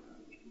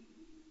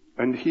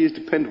 And he is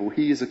dependable.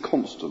 He is a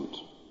constant.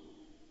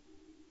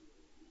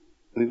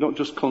 And he's not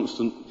just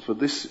constant for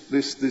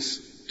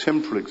this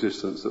temporal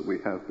existence that we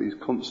have, but he's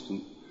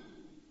constant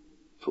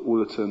for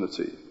all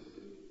eternity.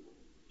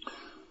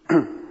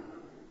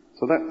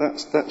 So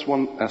that's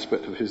one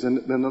aspect of his.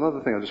 Then another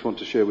thing I just want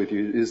to share with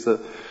you is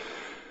that,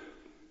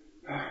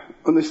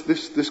 and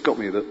this got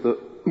me,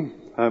 that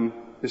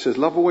it says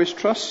love always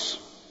trusts.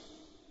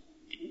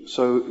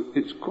 So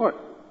it's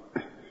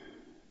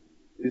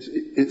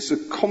a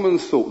common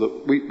thought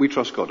that we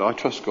trust God. I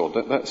trust God.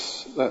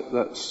 That's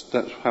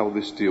how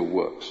this deal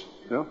works.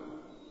 Yeah.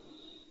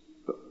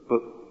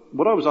 But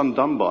what I was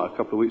undone by a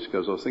couple of weeks ago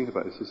as I was thinking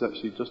about this is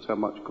actually just how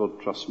much God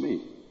trusts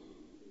me.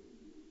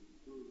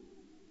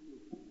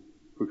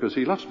 Because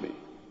he loves me.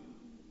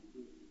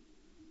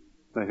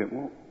 And I think,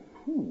 well,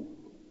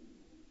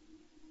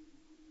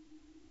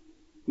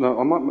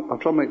 No, I'll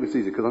try and make this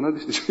easy, because I know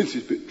this is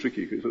a bit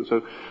tricky.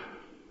 So,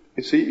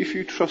 you see, if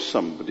you trust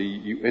somebody,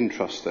 you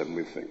entrust them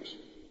with things.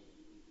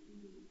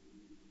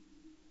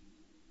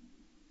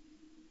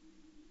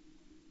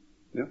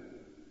 Yeah?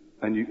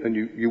 And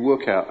you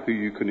work out who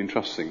you can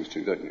entrust things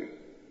to, don't you?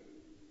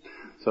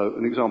 So,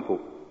 an example.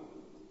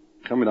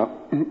 Coming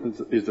up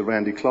is the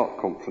Randy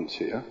Clark conference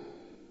here.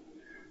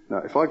 Now,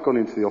 if I'd gone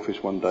into the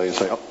office one day and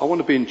say, I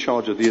want to be in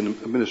charge of the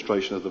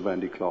administration of the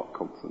Randy Clark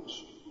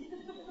conference.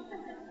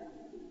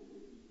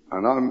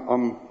 And I'm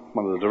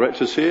one of the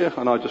directors here,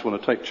 and I just want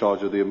to take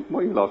charge of the... What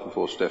are you laughing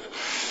for, Steph?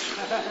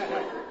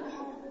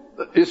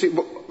 You see,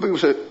 people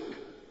said,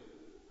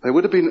 there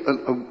would have been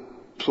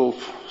a sort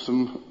of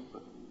some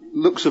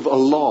looks of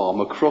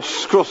alarm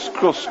across,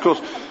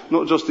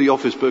 not just the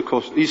office, but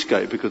across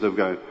Eastgate, because they were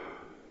going,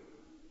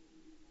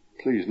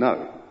 please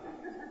no.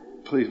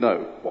 Please no.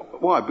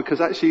 Why? Because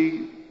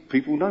actually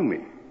people know me.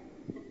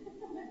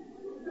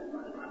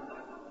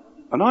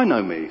 And I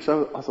know me.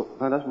 So I thought,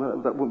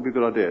 no, that wouldn't be a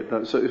good idea.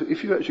 No, so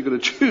if you're actually going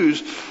to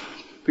choose,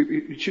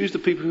 you choose the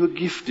people who are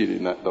gifted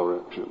in that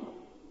direction,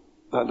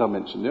 that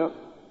dimension, yeah?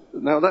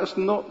 Now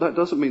that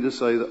doesn't mean to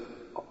say that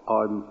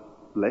I'm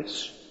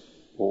less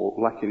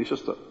or lacking. It's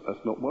just that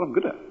that's not what I'm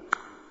good at.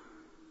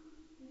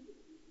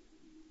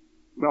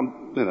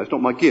 It's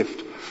not my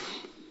gift.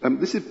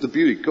 This is the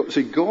beauty.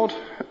 God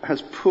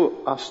has put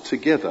us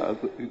together.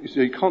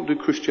 You can't do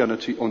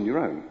Christianity on your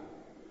own.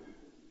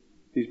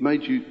 He's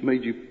made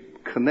you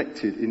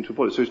connected into a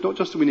body. So it's not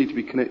just that we need to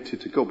be connected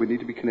to God, we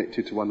need to be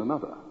connected to one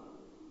another.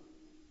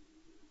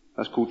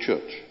 That's called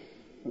church.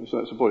 So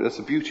that's a body. That's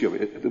the beauty of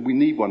it, that we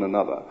need one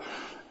another.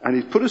 And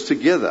he's put us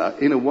together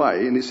in a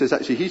way, and it says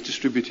actually he's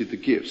distributed the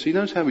gifts. He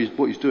knows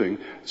what he's doing,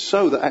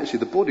 so that actually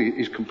the body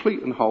is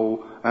complete and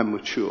whole and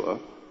mature,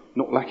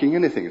 not lacking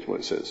anything, is what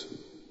it says.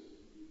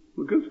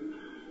 We're good.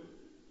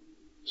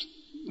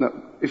 Now,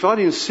 if I'd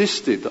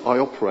insisted that I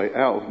operate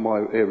out of my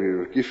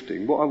area of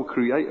gifting, what I would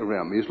create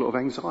around me is a lot of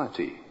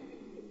anxiety.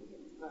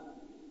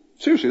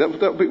 Seriously, that would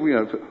be,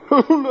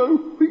 oh no,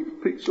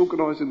 Pete's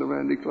organising the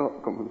Randy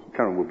Clark conference.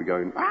 Karen would be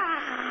going,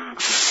 ah!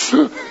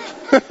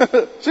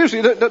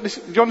 Seriously, do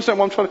you understand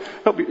what I'm trying to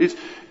help you?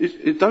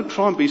 Don't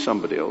try and be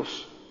somebody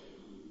else.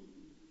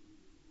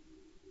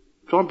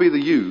 Try and be the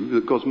you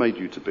that God's made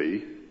you to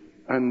be,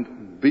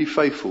 and be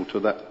faithful to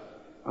that.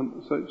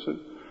 So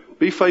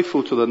be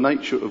faithful to the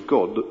nature of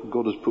God that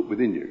God has put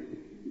within you.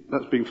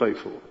 That's being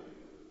faithful.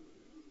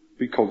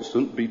 Be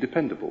constant, be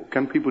dependable.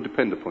 Can people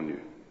depend upon you?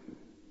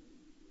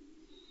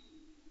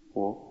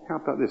 Or how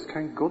about this?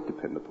 Can God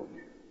depend upon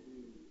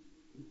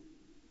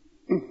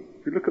you?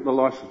 If you look at the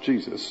life of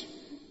Jesus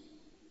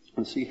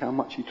and see how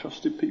much he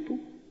trusted people,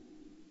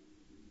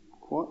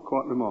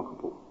 quite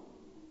remarkable.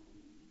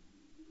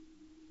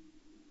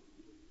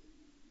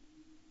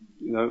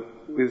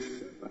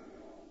 With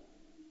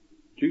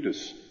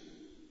Judas.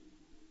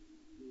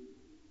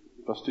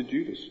 Trusted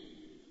Judas.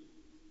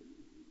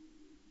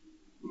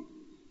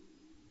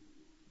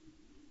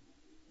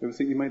 Ever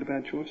think you made a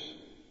bad choice?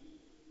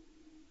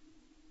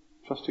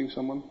 Trusting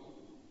someone?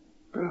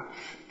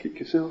 Kick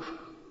yourself.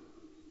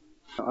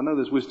 I know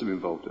there's wisdom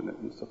involved in it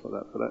and stuff like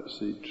that, but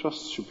actually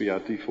trust should be our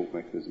default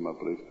mechanism, I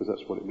believe, because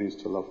that's what it means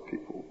to love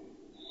people.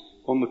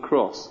 On the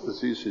cross,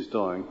 as Jesus is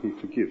dying, he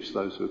forgives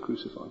those who are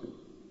crucifying him.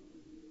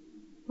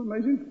 Isn't that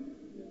amazing?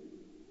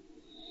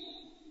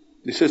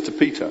 He says to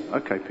Peter,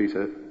 okay,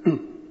 Peter,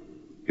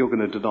 you're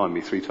going to deny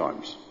me 3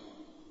 times.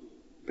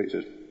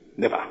 Peter says,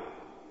 never.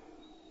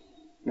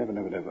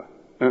 Never.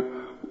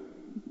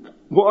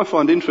 What I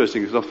find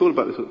interesting is I've thought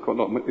about this quite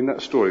a lot in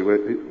that story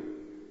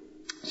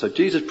so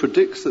Jesus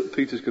predicts that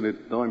Peter's going to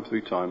deny him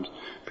 3 times.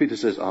 Peter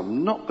says, I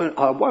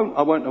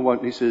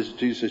won't. He says,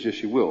 Jesus says,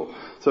 yes, you will.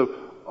 So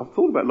I've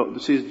thought about a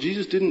lot. See,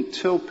 Jesus didn't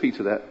tell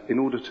Peter that in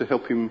order to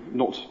help him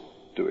not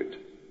do it.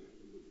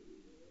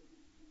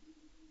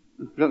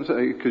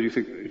 Because you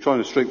think you're trying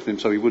to strengthen him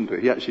so he wouldn't do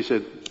it. He actually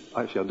said,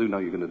 actually, I do know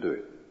you're going to do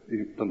it.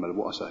 It doesn't matter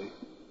what I say.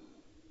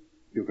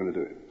 You're going to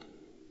do it.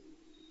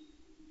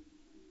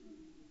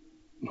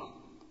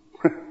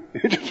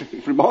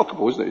 It's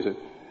remarkable, isn't it? He said.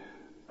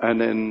 And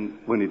then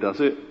when he does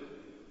it,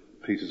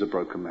 Peter's a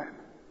broken man.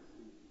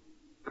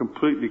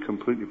 Completely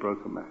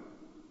broken man.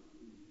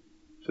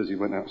 Says he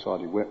went outside,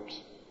 he wept.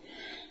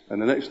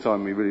 And the next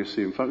time we really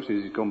see him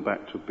functioning, he's gone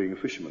back to being a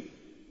fisherman.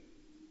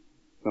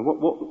 Now what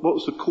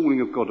was the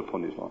calling of God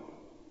upon his life?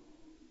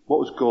 What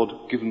was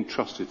God given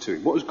trusted to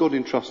him? What was God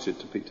entrusted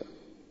to Peter?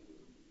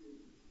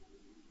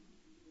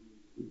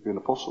 Be an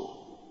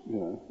apostle,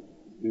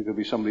 You're going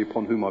to be somebody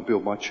upon whom I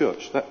build my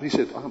church. He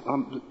said,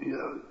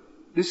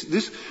 this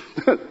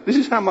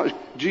is how much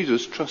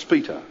Jesus trusts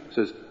Peter. He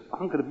says,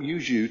 I'm going to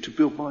use you to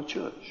build my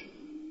church.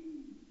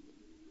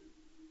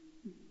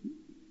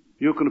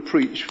 You're going to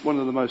preach one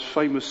of the most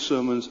famous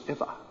sermons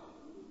ever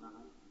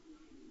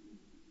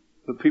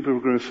that people are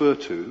going to refer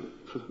to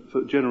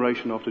for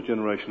generation after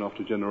generation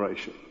after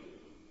generation.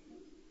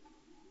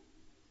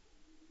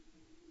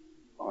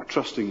 I'm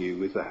trusting you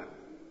with that.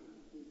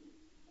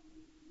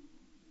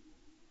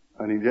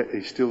 And yet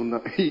he's still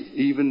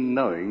even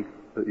knowing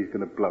that he's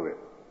going to blow it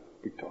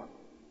big time.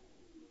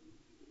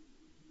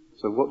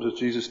 So what does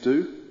Jesus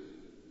do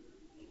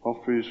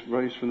after he's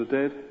raised from the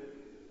dead?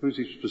 Who does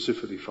he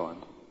specifically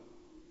find?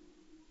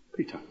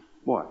 Peter.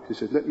 Why? He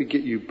said, let me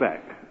get you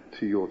back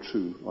to your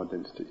true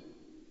identity.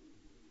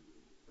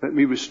 Let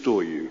me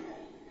restore you.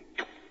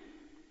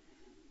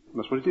 And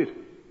that's what he did.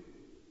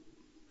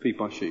 Feed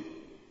my sheep.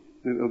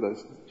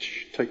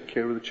 Take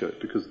care of the church,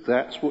 because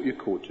that's what you're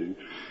called to.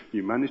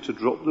 You managed to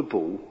drop the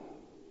ball.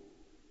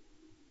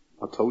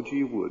 I told you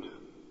you would.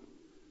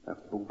 Have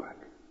the ball back.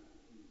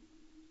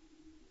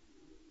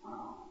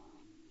 Wow.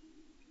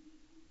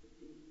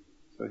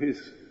 So here's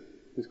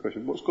the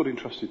question. What's God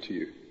entrusted to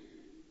you?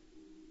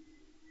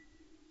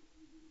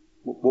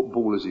 What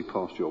ball has he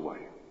passed your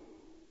way?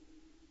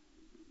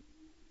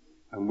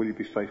 And will you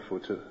be faithful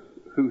to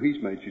who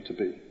he's made you to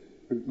be?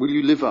 Will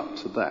you live up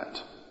to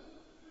that?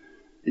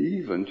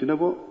 Even, do you know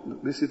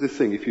what? This is the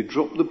thing. If you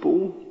drop the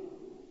ball,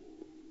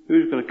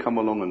 who's going to come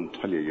along and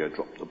tell you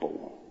dropped the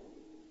ball?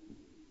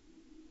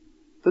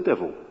 The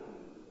devil.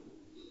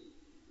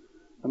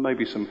 And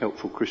maybe some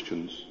helpful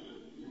Christians.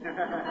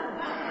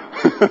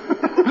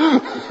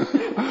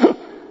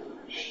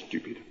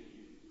 Stupid.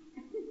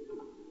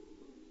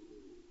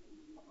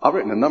 I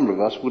reckon a number of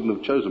us wouldn't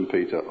have chosen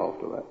Peter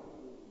after that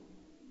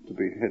to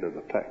be head of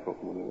the pack or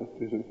whatever.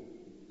 Do you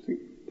think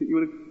you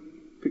would have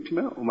picked him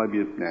out? Or maybe,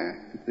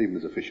 even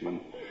as a fisherman,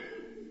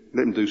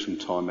 let him do some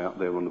time out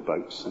there on the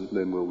boats and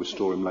then we'll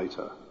restore him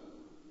later.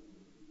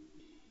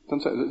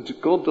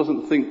 God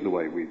doesn't think the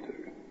way we do.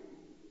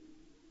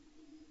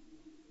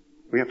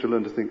 We have to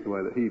learn to think the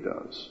way that he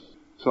does.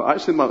 So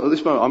actually at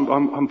this moment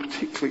I'm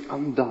particularly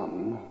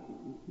undone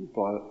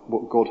by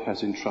what God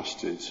has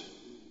entrusted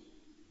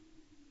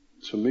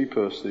to me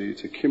personally,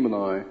 to Kim and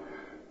I,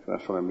 to our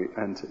family,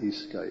 and to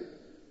Eastgate.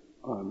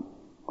 I'm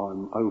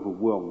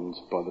overwhelmed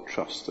by the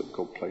trust that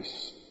God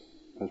has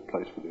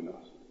placed within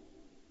us.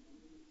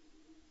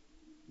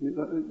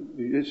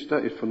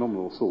 That is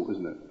phenomenal thought,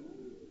 isn't it?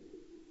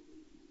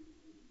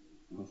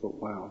 I thought,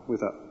 wow,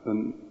 with that,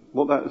 and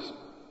what that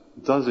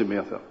does in me,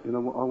 I thought, you know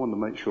what, I want to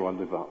make sure I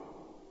live up.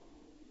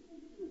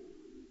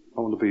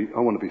 I want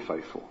to be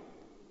faithful.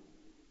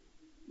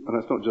 And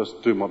that's not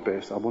just doing my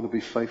best. I want to be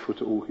faithful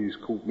to all he's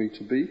called me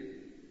to be.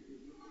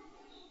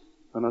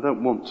 And I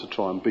don't want to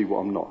try and be what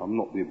I'm not. I'm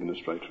not the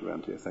administrator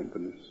around here, thank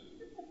goodness.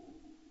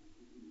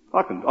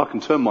 I can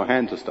turn my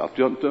hand to stuff,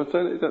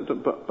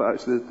 but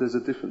actually there's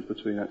a difference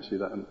between actually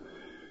that and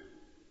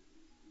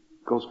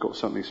God's got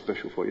something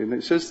special for you. And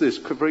it says this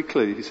very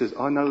clearly. He says,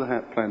 I know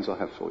the plans I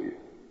have for you.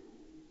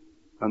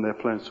 And they're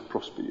plans to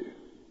prosper you.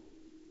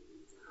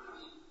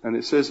 And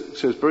it says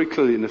very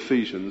clearly in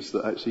Ephesians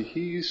that actually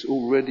he's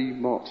already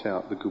marked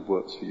out the good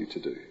works for you to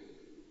do.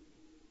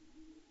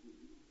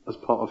 As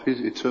part of his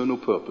eternal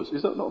purpose.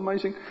 Is that not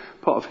amazing?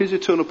 Part of his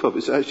eternal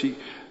purpose. Actually,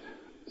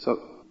 so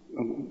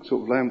I'm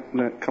sort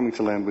of coming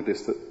to land with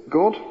this, that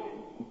God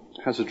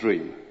has a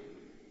dream.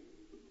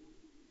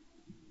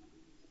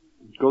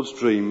 God's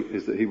dream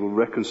is that he will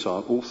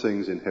reconcile all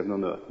things in heaven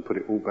and earth and put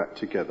it all back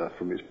together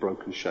from its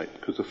broken shape.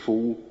 Because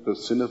the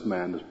sin of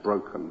man has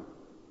broken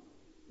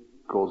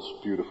God's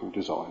beautiful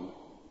design.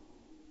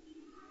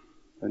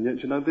 And yet,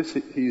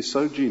 he is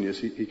so genius,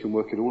 he can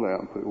work it all out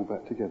and put it all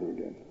back together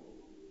again.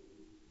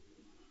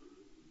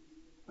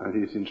 And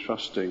he's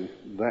entrusting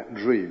that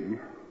dream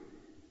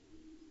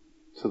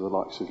to the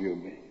likes of you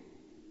and me.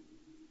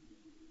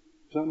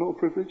 Is that not a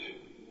privilege?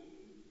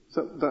 Is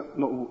that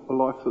not a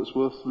life that's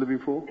worth living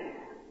for?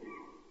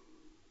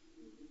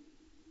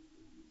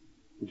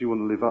 Do you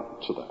want to live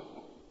up to that?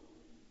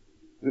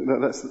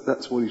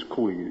 That's what he's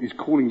calling you. He's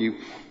calling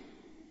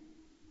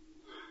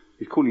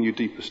you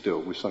deeper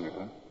still. We sung it,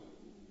 huh?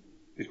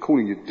 He's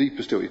calling you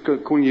deeper still. He's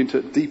calling you into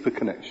a deeper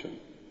connection.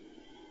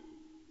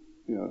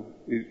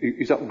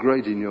 He's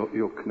upgrading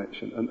your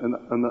connection.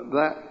 And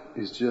that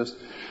is just,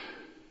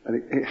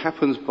 and it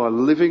happens by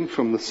living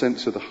from the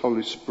sense of the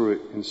Holy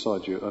Spirit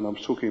inside you. And I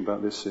was talking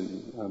about this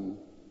in,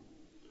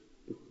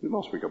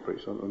 last week I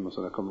preached, I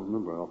can't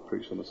remember, I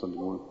preached on a Sunday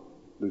morning,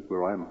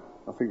 where I am.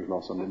 I think it was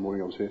last Sunday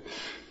morning I was here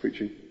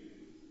preaching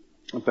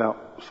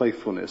about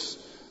faithfulness.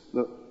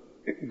 That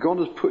God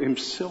has put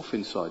himself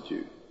inside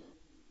you.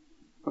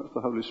 That's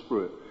the Holy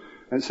Spirit.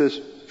 And it says,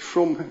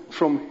 from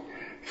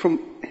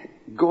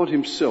God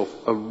himself,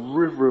 a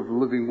river of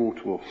living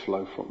water will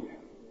flow from you.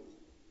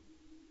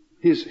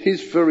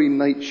 His very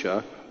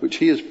nature, which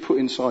he has put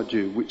inside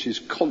you, which is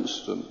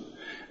constant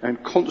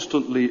and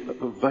constantly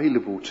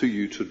available to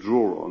you to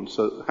draw on.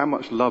 So how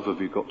much love have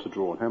you got to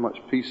draw on? How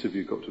much peace have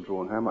you got to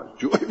draw on? How much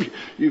joy have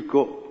you've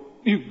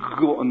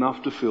got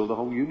enough to fill the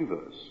whole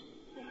universe.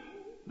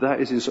 That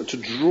is inside. To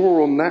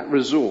draw on that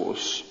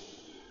resource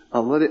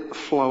and let it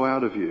flow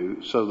out of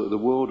you so that the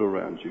world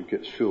around you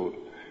gets filled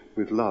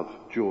with love,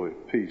 joy,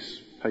 peace,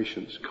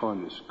 patience,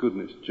 kindness,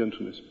 goodness,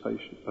 gentleness,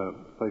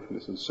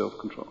 faithfulness and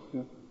self-control.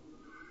 Yeah?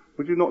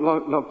 Would you not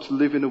love to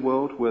live in a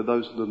world where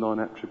those are the 9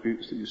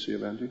 attributes that you see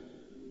around you?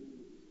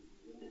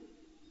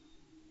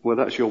 Well,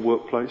 that's your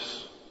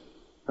workplace,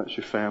 that's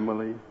your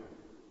family,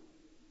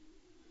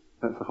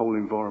 that's the whole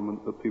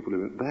environment that people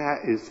live in.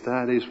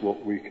 That is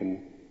what we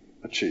can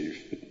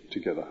achieve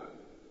together.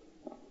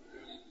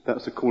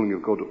 That's the calling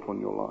of God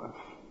upon your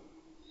life.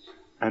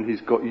 And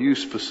he's got you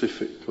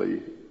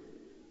specifically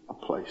a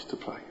place to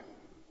play.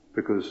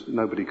 Because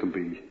nobody can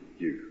be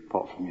you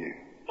apart from you.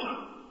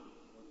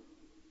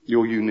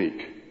 You're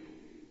unique.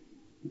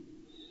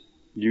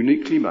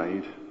 Uniquely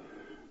made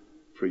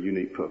for a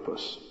unique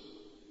purpose.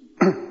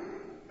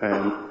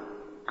 And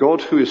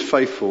God, who is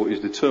faithful, is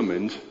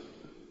determined,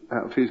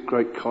 out of his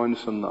great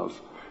kindness and love,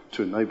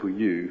 to enable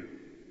you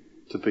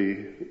to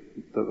be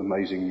the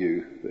amazing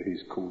you that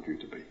he's called you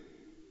to be.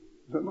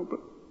 Is that not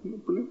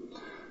brilliant?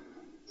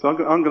 So I'm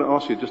going to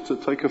ask you just to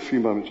take a few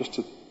moments just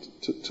to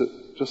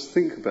just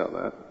think about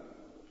that.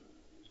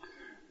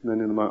 And then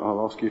in a moment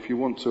I'll ask you if you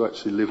want to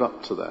actually live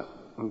up to that.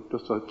 And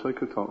just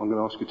take a time. I'm going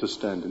to ask you to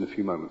stand in a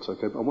few moments,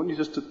 okay? But I want you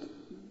just to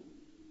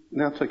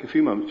now take a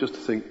few moments just to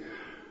think,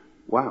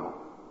 wow,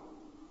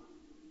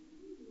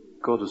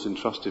 God has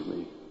entrusted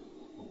me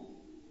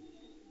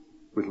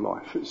with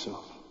life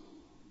itself.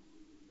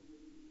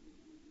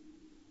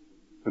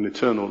 An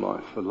eternal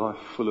life, a life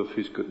full of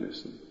his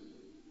goodness.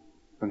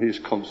 And he is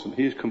constant.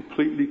 He is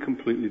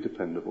completely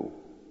dependable.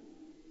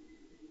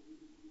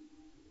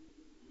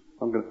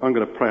 I'm going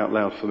to pray out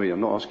loud for me. I'm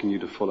not asking you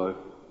to follow.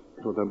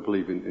 I don't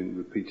believe in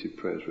repeated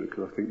prayers, really,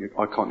 because I think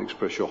I can't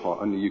express your heart.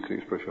 Only you can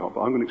express your heart.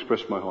 But I'm going to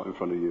express my heart in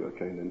front of you,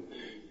 okay? And then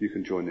you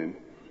can join in.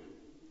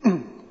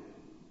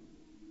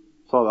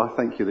 Father, I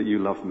thank you that you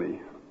love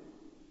me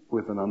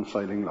with an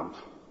unfailing love.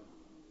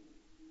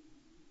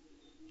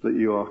 That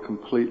you are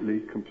completely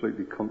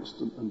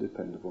constant and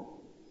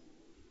dependable.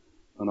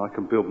 And I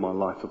can build my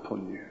life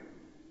upon you.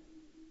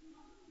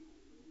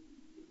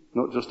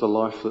 Not just a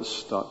life that's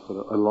stuck, but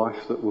a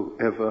life that will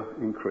ever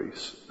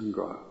increase and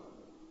grow.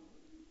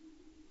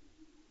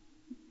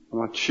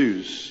 And I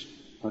choose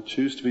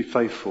to be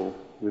faithful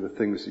with the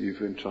things that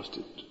you've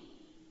entrusted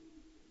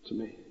to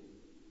me.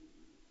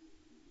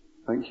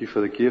 Thank you for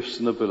the gifts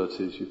and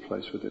abilities you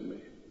place within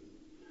me.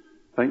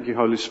 Thank you,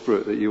 Holy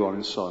Spirit, that you are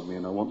inside me,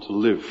 and I want to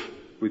live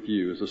with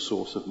you as a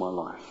source of my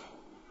life,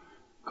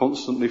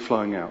 constantly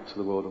flowing out to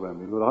the world around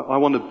me. Lord, I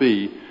want to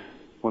be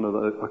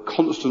a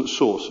constant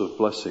source of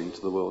blessing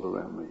to the world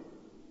around me.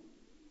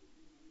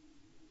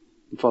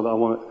 And Father, I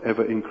want to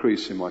ever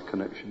increase in my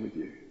connection with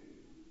you.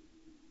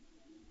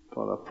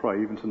 Father, I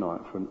pray even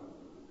tonight for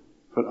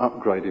an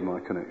upgrade in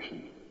my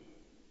connection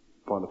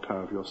by the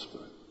power of your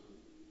Spirit.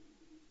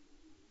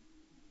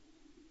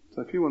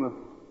 So if you want to,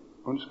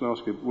 I'm just going to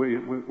ask you, where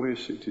you're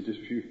seated,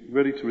 if you're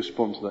ready to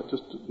respond to that,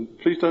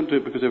 please don't do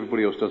it because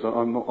everybody else does.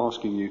 I'm not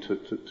asking you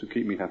to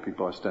keep me happy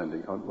by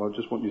standing. I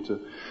just want you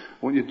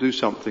to do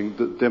something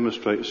that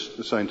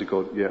demonstrates saying to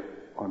God, yeah,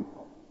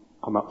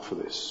 I'm up for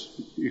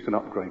this. You can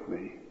upgrade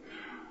me.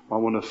 I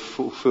want to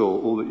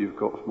fulfill all that you've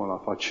got for my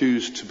life. I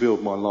choose to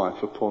build my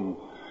life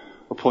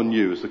upon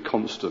you as the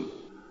constant.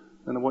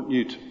 And I want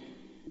you to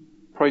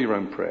pray your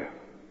own prayer.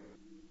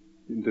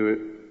 You can do it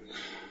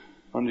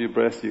under your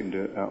breath, you can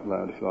do it out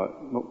loud if you like.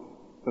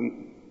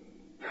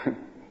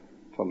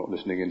 If I'm not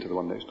listening into the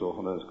one next door,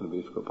 I know it's going to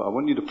be difficult. But I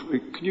want you to,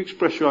 can you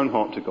express your own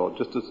heart to God,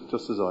 just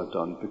as I've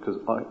done? Because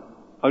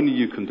only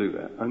you can do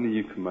that. Only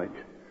you can make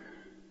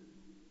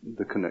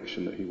the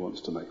connection that he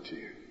wants to make to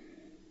you.